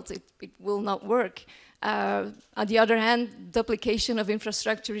world, it will not work. On the other hand, duplication of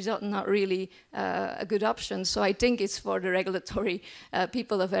infrastructure is not really a good option. So I think it's for the regulatory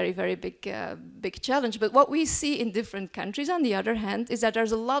people a very, very big challenge. But what we see in different countries, on the other hand, is that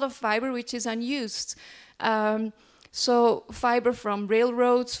there's a lot of fiber which is unused. So fiber from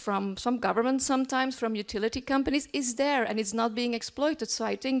railroads, from some governments sometimes, from utility companies is there and it's not being exploited. So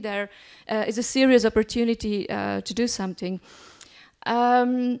I think there is a serious opportunity to do something.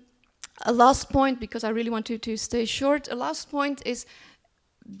 A last point, because I really want to stay short, a last point is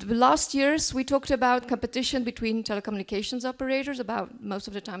the last years we talked about competition between telecommunications operators, about most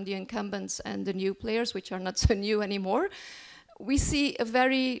of the time the incumbents and the new players, which are not so new anymore. We see a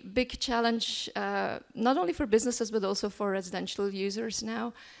very big challenge, not only for businesses, but also for residential users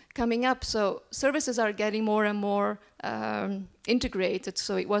now coming up. So services are getting more and more integrated.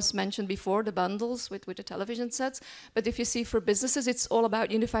 So it was mentioned before, the bundles with the television sets. But if you see for businesses, it's all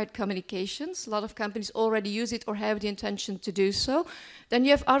about unified communications. A lot of companies already use it or have the intention to do so. Then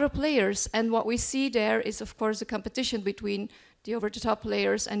you have other players. And what we see there is, of course, the competition between the over-the-top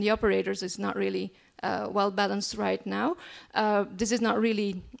players and the operators is not really well balanced right now. This is not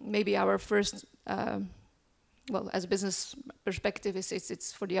really maybe our first, well, as a business perspective,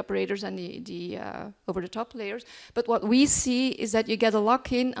 it's for the operators and the over-the-top players. But what we see is that you get a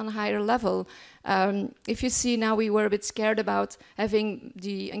lock-in on a higher level. If you see now, we were a bit scared about having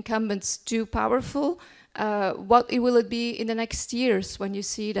the incumbents too powerful. What will it be in the next years when you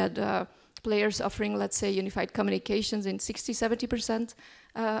see that players offering, let's say, unified communications in 60–70%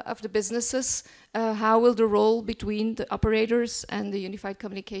 of the businesses? How will the role between the operators and the unified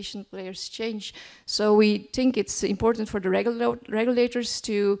communication players change? So we think it's important for the regulators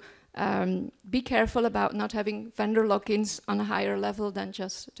to be careful about not having vendor lock-ins on a higher level than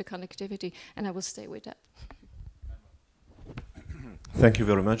just the connectivity. And I will stay with that. Thank you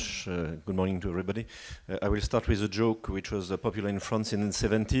very much. Good morning to everybody. I will start with a joke which was popular in France in the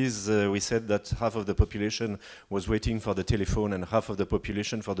 70s. We said that half of the population was waiting for the telephone and half of the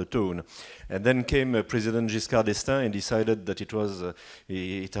population for the tone. And then came President Giscard d'Estaing and decided that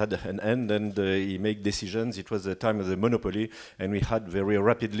it had an end, and he made decisions. It was the time of the monopoly, and we had very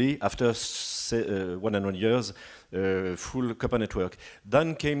rapidly, after 100 years, full copper network.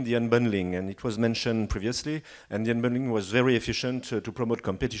 Then came the unbundling, and it was mentioned previously, and the unbundling was very efficient to promote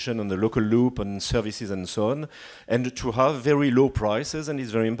competition on the local loop, on services and so on, and to have very low prices, and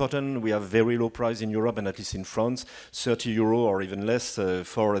it's very important. We have very low price in Europe, and at least in France, 30 euro or even less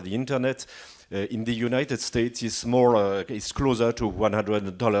for the internet. In the United States, it's closer to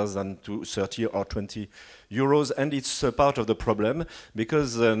 $100 than to 30 or 20 euros, and it's part of the problem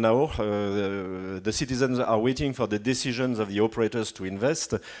because now the citizens are waiting for the decisions of the operators to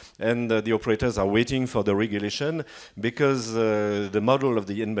invest, and the operators are waiting for the regulation because the model of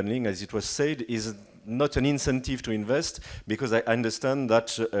the unbundling, as it was said, is not an incentive to invest, because I understand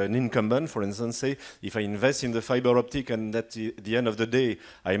that an incumbent, for instance, say, if I invest in the fiber optic and at the end of the day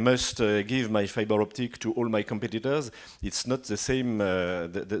I must give my fiber optic to all my competitors, it's not the same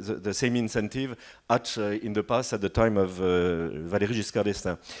the same incentive in the past at the time of Valéry Giscard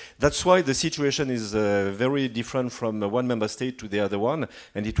d'Estaing. That's why the situation is very different from one member state to the other one,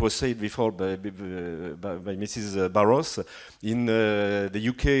 and it was said before by Mrs. Barros. In the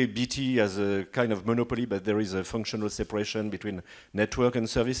UK, BT has a kind of monopoly, but there is a functional separation between network and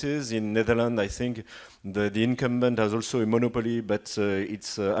services. In Netherlands, I think the incumbent has also a monopoly, but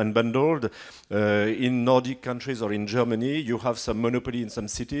it's unbundled. In Nordic countries or in Germany, you have some monopoly in some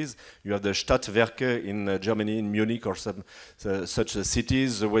cities. You have the Stadtwerke in Germany, in Munich, or some such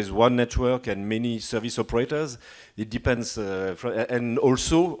cities with one network and many service operators. It depends, and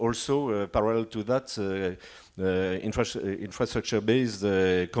also parallel to that, infrastructure-based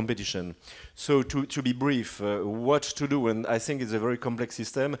competition. So to be brief, what to do, and I think it's a very complex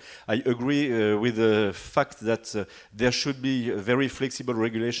system. I agree with the fact that there should be a very flexible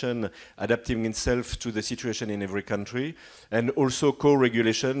regulation adapting itself to the situation in every country, and also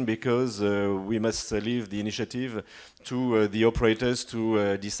co-regulation, because we must leave the initiative to the operators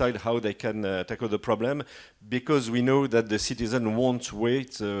to decide how they can tackle the problem, because we know that the citizen won't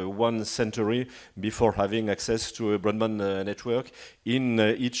wait 1 century before having access to a broadband network in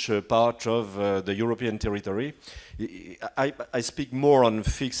each part of the European territory. I speak more on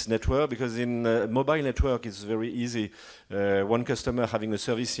fixed network, because in mobile network it's very easy. One customer having a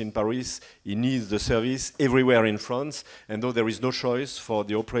service in Paris, he needs the service everywhere in France, and though there is no choice for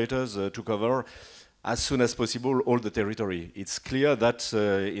the operators to cover as soon as possible all the territory. It's clear that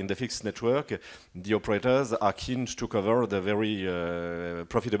in the fixed network, the operators are keen to cover the very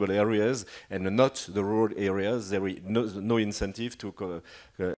profitable areas and not the rural areas. There is no incentive to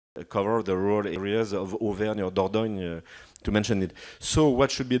cover the rural areas of Auvergne or Dordogne, to mention it. So what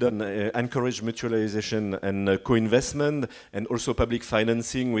should be done? Encourage mutualization and co-investment, and also public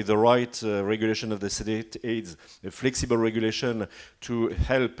financing with the right regulation of the state aids, a flexible regulation to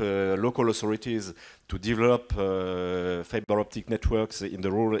help local authorities to develop fiber optic networks in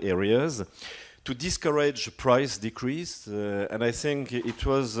the rural areas. To discourage price decrease, and I think it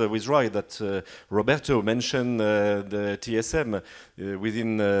was with right that Roberto mentioned the TSM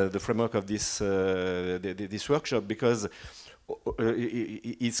within the framework of this this workshop, because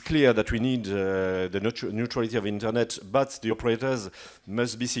it's clear that we need the neutrality of internet, but the operators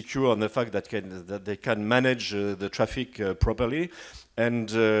must be secure on the fact that they can manage the traffic properly.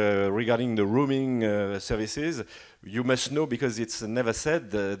 And regarding the roaming services, you must know, because it's never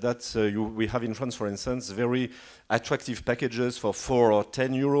said, that we have in France, for instance, very attractive packages for 4 or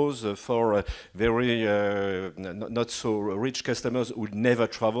 10 euros for very not so rich customers who would never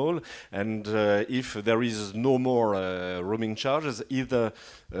travel. And if there is no more roaming charges, either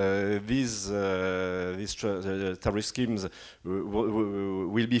these tariff schemes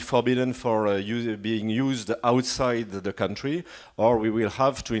will be forbidden for being used outside the country, or we will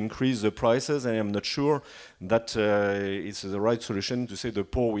have to increase the prices. I am not sure that it's the right solution to say the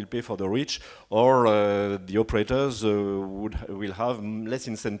poor will pay for the rich, or the operators will have less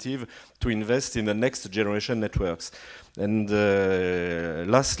incentive to invest in the next generation networks. And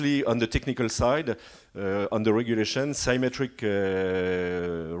lastly, on the technical side, on the regulation, symmetric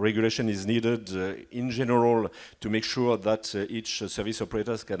regulation is needed in general to make sure that each service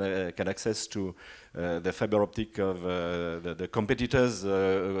operators can access to the fiber optic of the competitors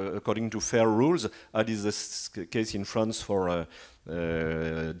according to fair rules, as is the case in France for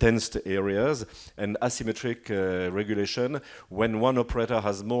dense areas. And asymmetric regulation, when one operator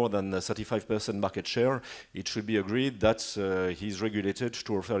has more than 35% market share, it should be agreed that he's regulated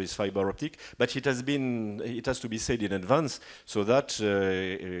to offer his fiber optic. But it has to be said in advance, so that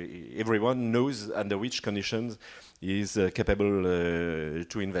everyone knows under which conditions he is capable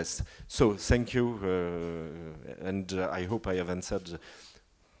to invest. So thank you, and I hope I have answered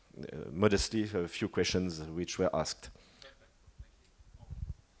modestly a few questions which were asked.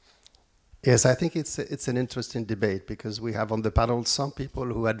 Yes, I think it's an interesting debate, because we have on the panel some people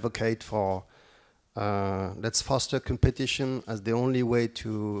who advocate for let's foster competition as the only way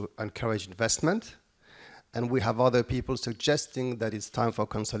to encourage investment, and we have other people suggesting that it's time for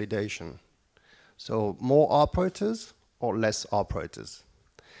consolidation. So more operators or less operators.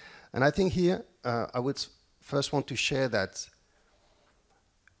 And I think here I would first want to share that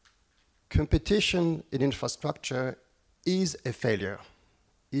competition in infrastructure is a failure.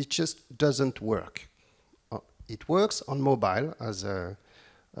 It just doesn't work. It works on mobile, as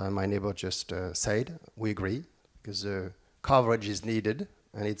my neighbor just said. We agree, because coverage is needed,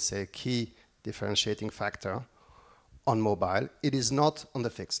 and it's a key differentiating factor on mobile. It is not on the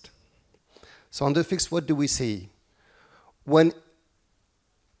fixed. So on the fixed, what do we see? When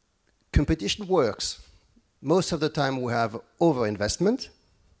competition works, most of the time we have overinvestment,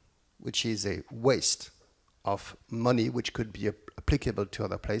 which is a waste of money which could be applicable to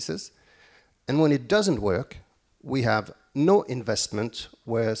other places. And when it doesn't work, we have no investment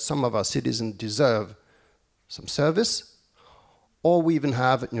where some of our citizens deserve some service, or we even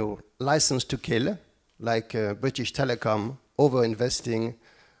have license to kill, like British Telecom over-investing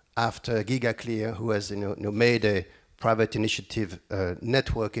after GigaClear, who has made a private initiative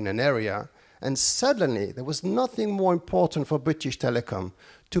network in an area, and suddenly there was nothing more important for British Telecom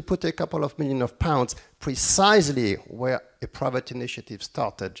to put a couple of million of pounds precisely where a private initiative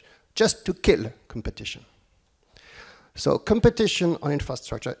started, just to kill competition. So competition on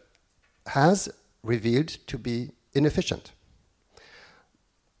infrastructure has revealed to be inefficient.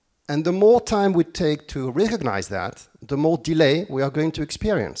 And the more time we take to recognize that, the more delay we are going to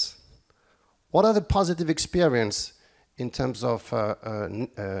experience. What are the positive experiences in terms of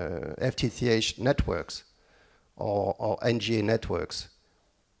FTTH networks or NGA networks?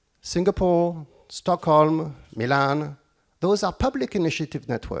 Singapore, Stockholm, Milan, those are public initiative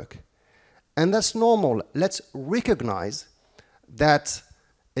networks. And that's normal. Let's recognize that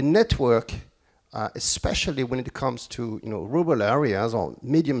a network, especially when it comes to rural areas or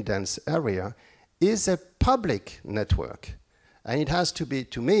medium dense area, is a public network. And it has to be,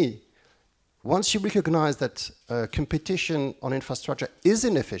 to me, once you recognize that competition on infrastructure is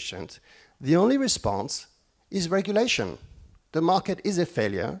inefficient, the only response is regulation. The market is a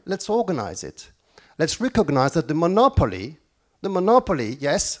failure. Let's organize it. Let's recognize that the monopoly,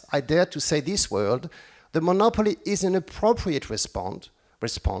 yes, I dare to say this word, the monopoly is an appropriate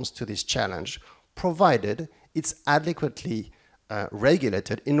response to this challenge, provided it's adequately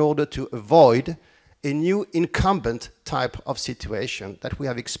regulated in order to avoid a new incumbent type of situation that we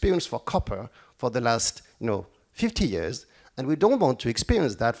have experienced for copper for the last 50 years, and we don't want to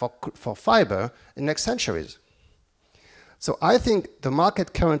experience that for fiber in next centuries. So I think the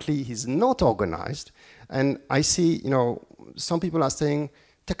market currently is not organized, and I see, some people are saying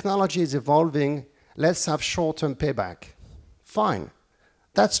technology is evolving, let's have short-term payback. Fine,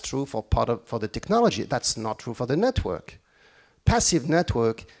 that's true for the technology. That's not true for the network. Passive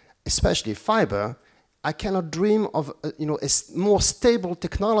network, especially fiber, I cannot dream of a more stable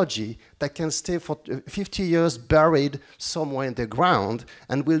technology that can stay for 50 years buried somewhere in the ground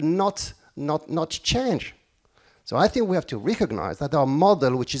and will not change. So I think we have to recognize that our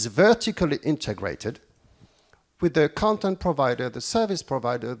model, which is vertically integrated with the content provider, the service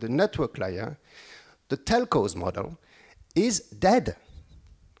provider, the network layer, the telcos model, is dead.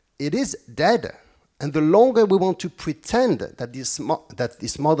 It is dead. And the longer we want to pretend that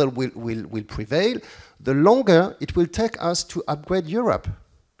this model will prevail, the longer it will take us to upgrade Europe.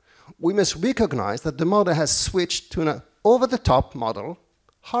 We must recognize that the model has switched to an over-the-top model,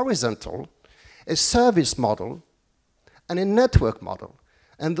 horizontal, a service model, and a network model.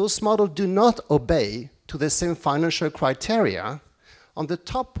 And those models do not obey to the same financial criteria. On the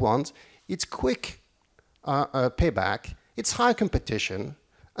top ones, it's quick payback, it's high competition,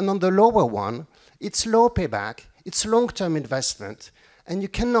 and on the lower one, it's low payback, it's long-term investment, and you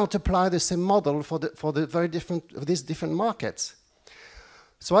cannot apply the same model for these different markets.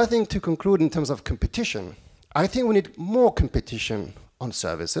 So I think, to conclude in terms of competition, I think we need more competition on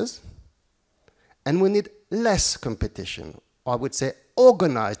services, and we need less competition, or I would say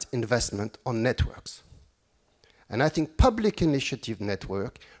organized investment on networks. And I think public initiative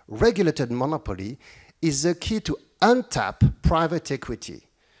network, regulated monopoly, is the key to untap private equity.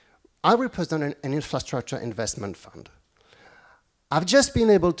 I represent an infrastructure investment fund. I've just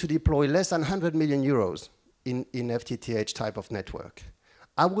been able to deploy less than 100 million euros in FTTH type of network.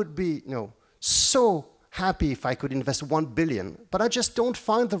 I would be so happy if I could invest 1 billion, but I just don't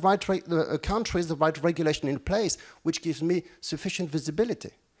find the right countries, the right regulation in place, which gives me sufficient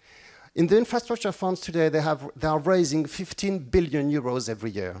visibility. In the infrastructure funds today, they are raising 15 billion euros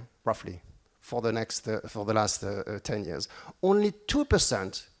every year, roughly, for the last 10 years. Only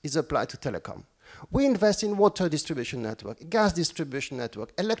 2% is applied to telecom. We invest in water distribution network, gas distribution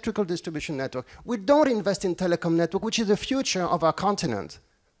network, electrical distribution network. We don't invest in telecom network, which is the future of our continent.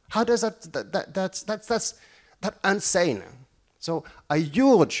 How does that's insane. So I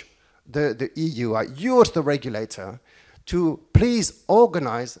urge the EU, I urge the regulator to please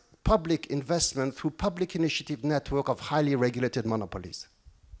organize public investment through public initiative network of highly regulated monopolies.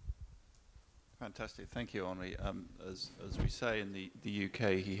 Fantastic, thank you, Henri. As we say in the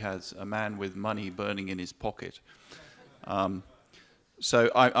UK, he has a man with money burning in his pocket.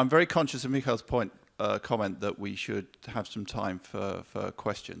 So I'm very conscious of Mikhail's comment that we should have some time for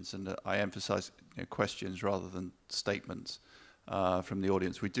questions, and I emphasize questions rather than statements from the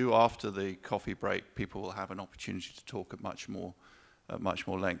audience. We do, after the coffee break, people will have an opportunity to talk at much more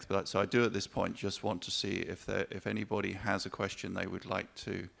length. But so I do at this point just want to see if anybody has a question they would like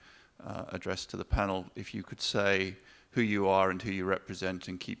to address to the panel. If you could say who you are and who you represent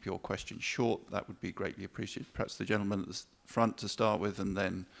and keep your question short, that would be greatly appreciated. Perhaps the gentleman at the front to start with, and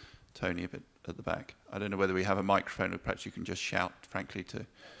then Tony a bit at the back. I don't know whether we have a microphone, or perhaps you can just shout, frankly, to...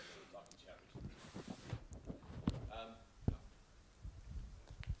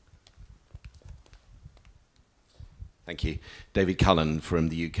 Thank you. David Cullen from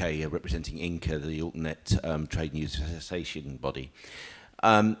the UK, representing INCA, the Alternate Trade News Association body.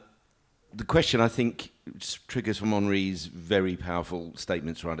 The question, I think, triggers from Henri's very powerful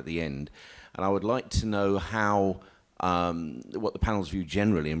statements right at the end. And I would like to know how, what the panel's view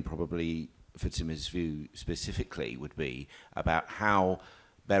generally, and probably Fatima's view specifically, would be about how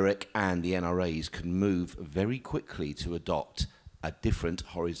BEREC and the NRAs can move very quickly to adopt a different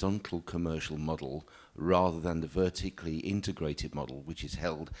horizontal commercial model rather than the vertically integrated model, which is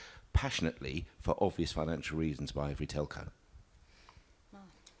held passionately for obvious financial reasons by every telco.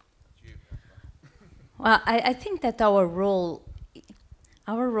 Well, I think that our role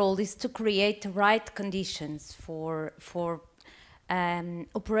is to create the right conditions for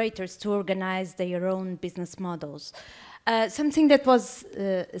operators to organize their own business models. Something that was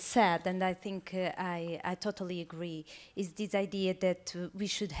said, and I think I totally agree, is this idea that we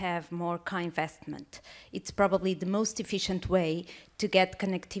should have more co-investment. It's probably the most efficient way to get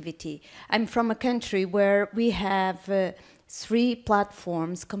connectivity. I'm from a country where we have 3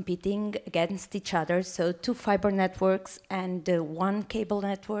 platforms competing against each other, so 2 fiber networks and 1 cable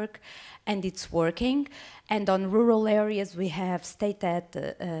network, and it's working. And on rural areas, we have state-aid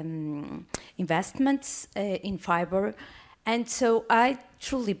investments in fiber. And so I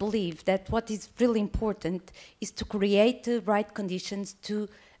truly believe that what is really important is to create the right conditions to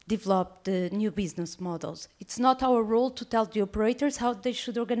develop the new business models. It's not our role to tell the operators how they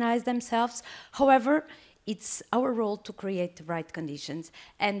should organize themselves. However, it's our role to create the right conditions.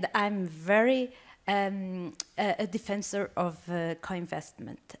 And I'm very a defensor of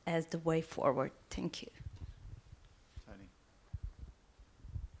co-investment as the way forward. Thank you. Tony.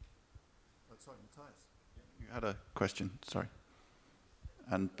 Oh, sorry, Matthias. You had a question, sorry.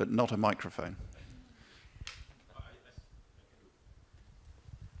 But not a microphone.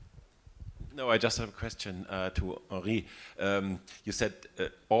 No, I just have a question to Henri. You said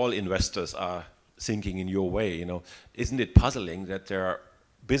all investors are thinking in your way, you know. Isn't it puzzling that their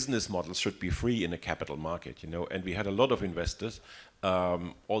business models should be free in a capital market, you know? And we had a lot of investors,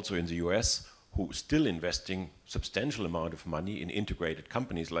 also in the US, who still investing substantial amount of money in integrated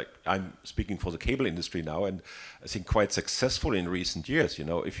companies. Like, I'm speaking for the cable industry now, and I think quite successful in recent years, you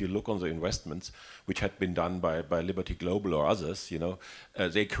know. If you look on the investments which had been done by Liberty Global or others, you know,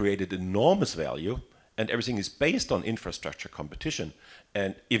 they created enormous value, and everything is based on infrastructure competition.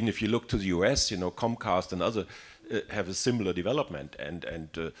 And even if you look to the US, you know, Comcast and others have a similar development, and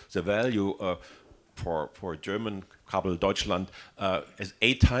the value for German Kabel Deutschland is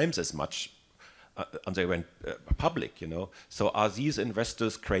 8 times as much, and they went public, you know. So are these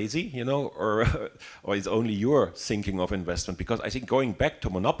investors crazy, you know, or is only you're thinking of investment? Because I think going back to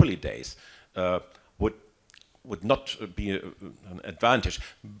monopoly days would not be an advantage,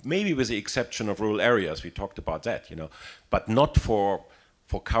 maybe with the exception of rural areas. We talked about that, you know, but not for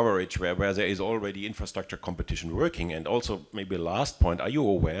coverage where there is already infrastructure competition working. And also, maybe last point, are you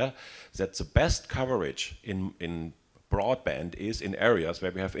aware that the best coverage in broadband is in areas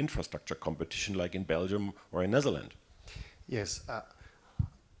where we have infrastructure competition, like in Belgium or in Netherlands? Yes.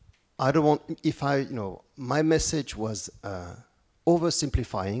 I don't want, my message was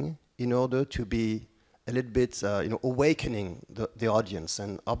oversimplifying in order to be a little bit, awakening the audience,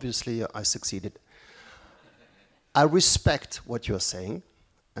 and obviously I succeeded. I respect what you're saying,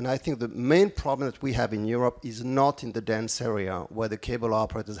 and I think the main problem that we have in Europe is not in the dense area where the cable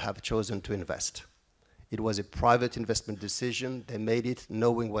operators have chosen to invest. It was a private investment decision. They made it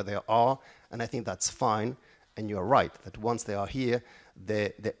knowing where they are, and I think that's fine. And you're right, that once they are here,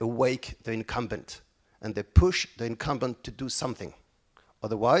 they awake the incumbent, and they push the incumbent to do something.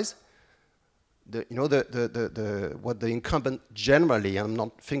 Otherwise, what the incumbent generally, I'm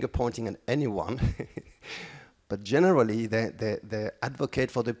not finger pointing at anyone, but generally they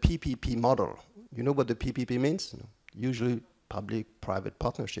advocate for the PPP model. You know what the PPP means? Usually public-private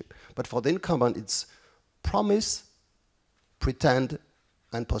partnership. But for the incumbent, it's promise, pretend,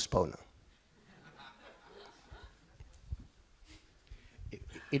 and postpone.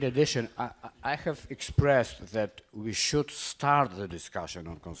 In addition, I have expressed that we should start the discussion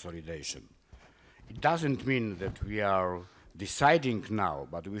on consolidation. It doesn't mean that we are deciding now,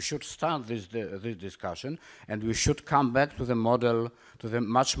 but we should start this discussion, and we should come back to the model, to the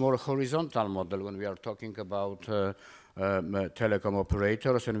much more horizontal model when we are talking about telecom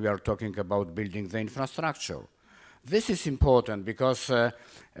operators and we are talking about building the infrastructure. This is important because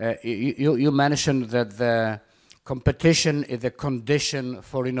you mentioned that the competition is a condition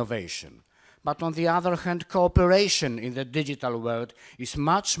for innovation. But on the other hand, cooperation in the digital world is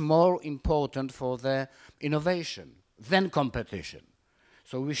much more important for the innovation than competition.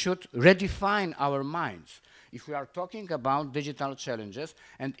 So we should redefine our minds. If we are talking about digital challenges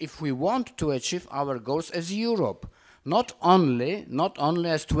and if we want to achieve our goals as Europe, not only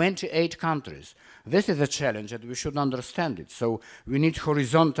as 28 countries. This is a challenge and we should understand it. So we need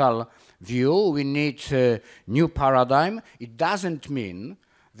horizontal view, we need a new paradigm. It doesn't mean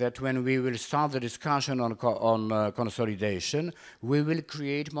that when we will start the discussion on consolidation, we will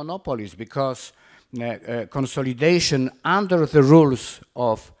create monopolies, because consolidation under the rules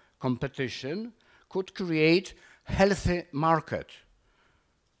of competition could create healthy market.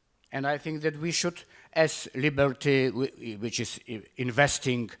 And I think that we should, as Liberty, which is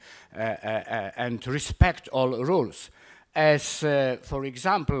investing and respect all rules, as, for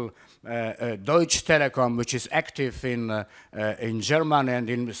example, Deutsche Telekom, which is active in Germany and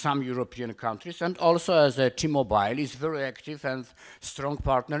in some European countries, and also as T-Mobile is very active and strong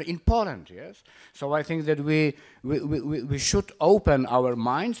partner in Poland, yes? So I think that we should open our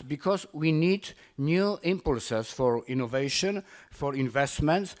minds, because we need new impulses for innovation, for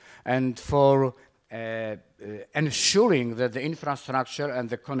investments, and for ensuring that the infrastructure and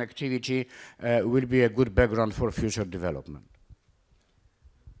the connectivity will be a good background for future development.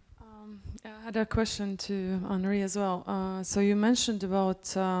 I had a question to Henri as well. So you mentioned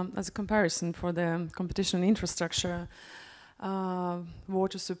about, as a comparison for the competition infrastructure,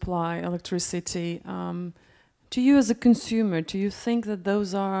 water supply, electricity. To you as a consumer, do you think that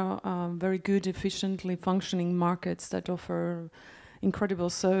those are very good, efficiently functioning markets that offer incredible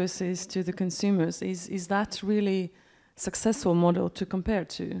services to the consumers? Is that really successful model to compare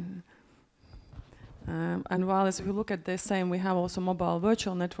to? And while as we look at the same, we have also mobile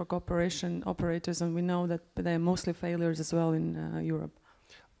virtual network operators, and we know that they're mostly failures as well in Europe.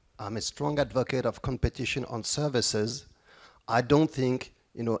 I'm a strong advocate of competition on services. I don't think,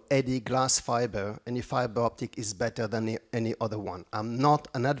 you know, any glass fiber, any fiber optic is better than any other one. I'm not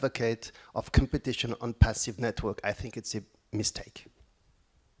an advocate of competition on passive network. I think it's a mistake.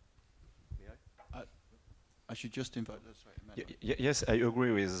 I should just invite. Yes, I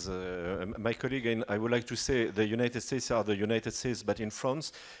agree with my colleague, and I would like to say the United States are the United States, but in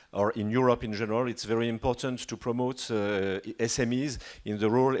France or in Europe in general, it's very important to promote SMEs in the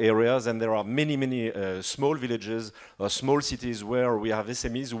rural areas, and there are many small villages or small cities where we have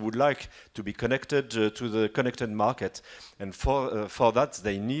SMEs who would like to be connected to the connected market, and for that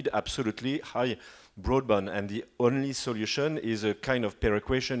they need absolutely high broadband, and the only solution is a kind of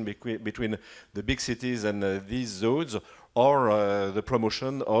perequation between the big cities and these zones, or the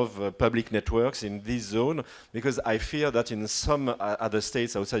promotion of public networks in this zone, because I fear that in some other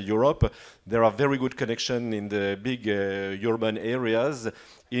states outside Europe, there are very good connections in the big urban areas,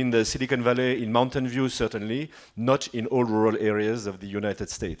 in the Silicon Valley, in Mountain View certainly, not in all rural areas of the United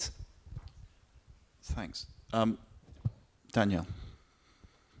States. Thanks. Danielle.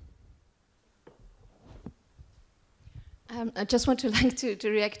 I just want to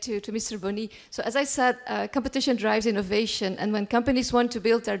react to Mr. Boni. So as I said, competition drives innovation, and when companies want to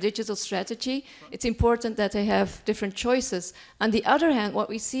build their digital strategy, it's important that they have different choices. On the other hand, what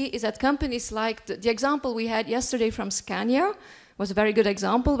we see is that companies like the example we had yesterday from Scania was a very good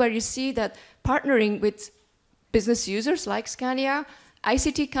example, where you see that partnering with business users like Scania,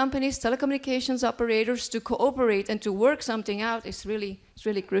 ICT companies, telecommunications operators, to cooperate and to work something out is really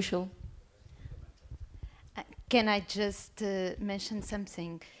crucial. Can I just mention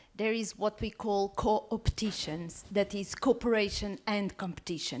something? There is what we call co-opetitions, that is cooperation and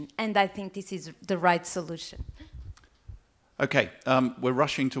competition, and I think this is the right solution. Okay, we're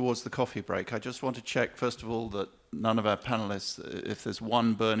rushing towards the coffee break. I just want to check, first of all, that none of our panelists, if there's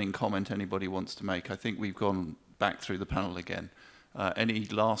one burning comment anybody wants to make. I think we've gone back through the panel again. Any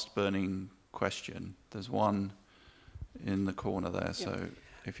last burning question? There's one in the corner there, so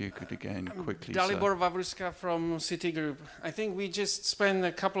if you could again quickly. Dalibor Wawryska from Citigroup. I think we just spent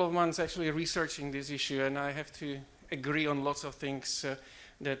a couple of months actually researching this issue, and I have to agree on lots of things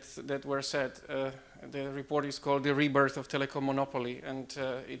that were said. The report is called The Rebirth of Telecom Monopoly, and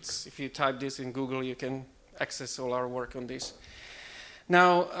if you type this in Google, you can access all our work on this.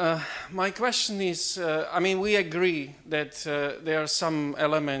 Now, my question is, I mean, we agree that there are some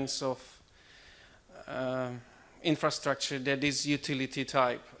elements of infrastructure that is utility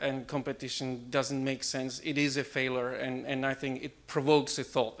type and competition doesn't make sense. It is a failure, and I think it provokes a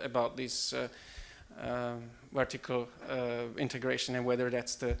thought about this vertical integration and whether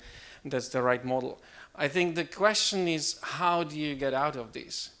that's the right model. I think the question is, how do you get out of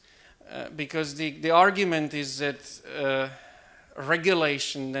this? Because the argument is that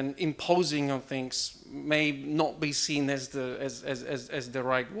regulation and imposing on things may not be seen as the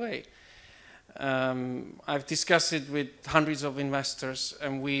right way. I've discussed it with hundreds of investors,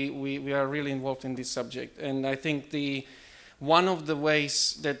 and we are really involved in this subject. And I think one of the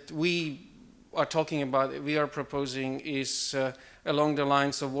ways that we are talking about, we are proposing, is along the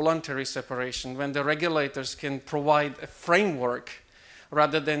lines of voluntary separation, when the regulators can provide a framework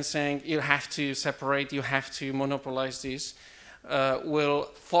rather than saying you have to separate, you have to monopolize this, will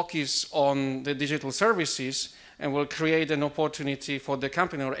focus on the digital services and will create an opportunity for the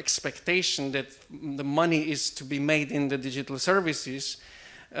company or expectation that the money is to be made in the digital services,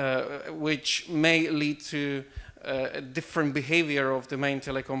 which may lead to a different behavior of the main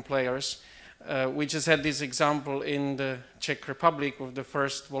telecom players. We just had this example in the Czech Republic of the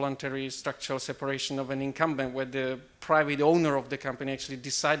first voluntary structural separation of an incumbent, where the private owner of the company actually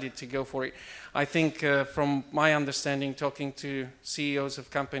decided to go for it. I think from my understanding, talking to CEOs of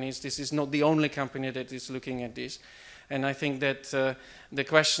companies, this is not the only company that is looking at this. And I think that the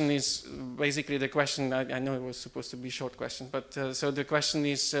question is, basically the question, I know it was supposed to be a short question, but so the question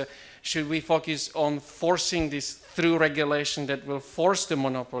is, should we focus on forcing this through regulation that will force the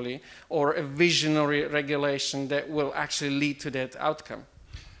monopoly, or a visionary regulation that will actually lead to that outcome?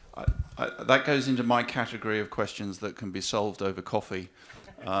 That goes into my category of questions that can be solved over coffee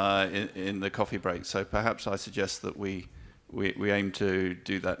in the coffee break. So perhaps I suggest that we aim to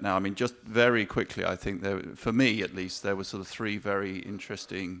do that now. I mean, just very quickly, I think for me at least, there were sort of three very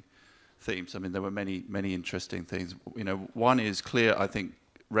interesting themes. I mean, there were many interesting things. You know, one is clear, I think,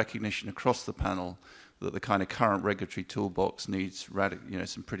 recognition across the panel that the kind of current regulatory toolbox needs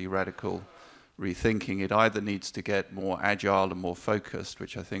some pretty radical rethinking. It either needs to get more agile and more focused,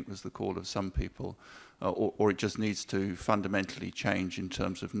 which I think was the call of some people, or it just needs to fundamentally change in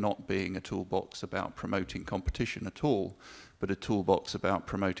terms of not being a toolbox about promoting competition at all, but a toolbox about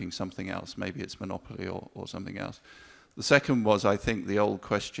promoting something else. Maybe it's monopoly or something else. The second was, I think, the old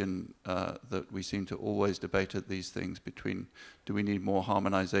question that we seem to always debate at these things between, do we need more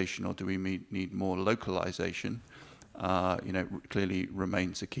harmonization or do we need more localization? Clearly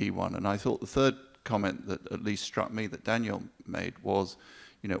remains a key one. And I thought the third comment that at least struck me that Daniel made was,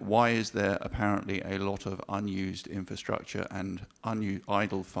 why is there apparently a lot of unused infrastructure and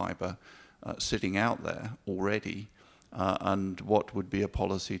idle fiber sitting out there already, and what would be a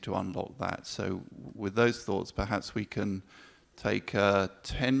policy to unlock that? So with those thoughts, perhaps we can take a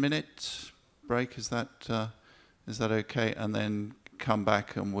 10-minute break. Is that okay? And then come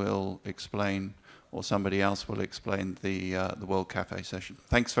back and we'll explain, or somebody else will explain the World Cafe session.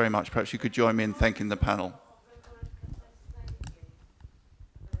 Thanks very much. Perhaps you could join me in thanking the panel.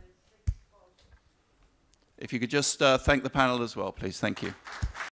 If you could just thank the panel as well, please. Thank you.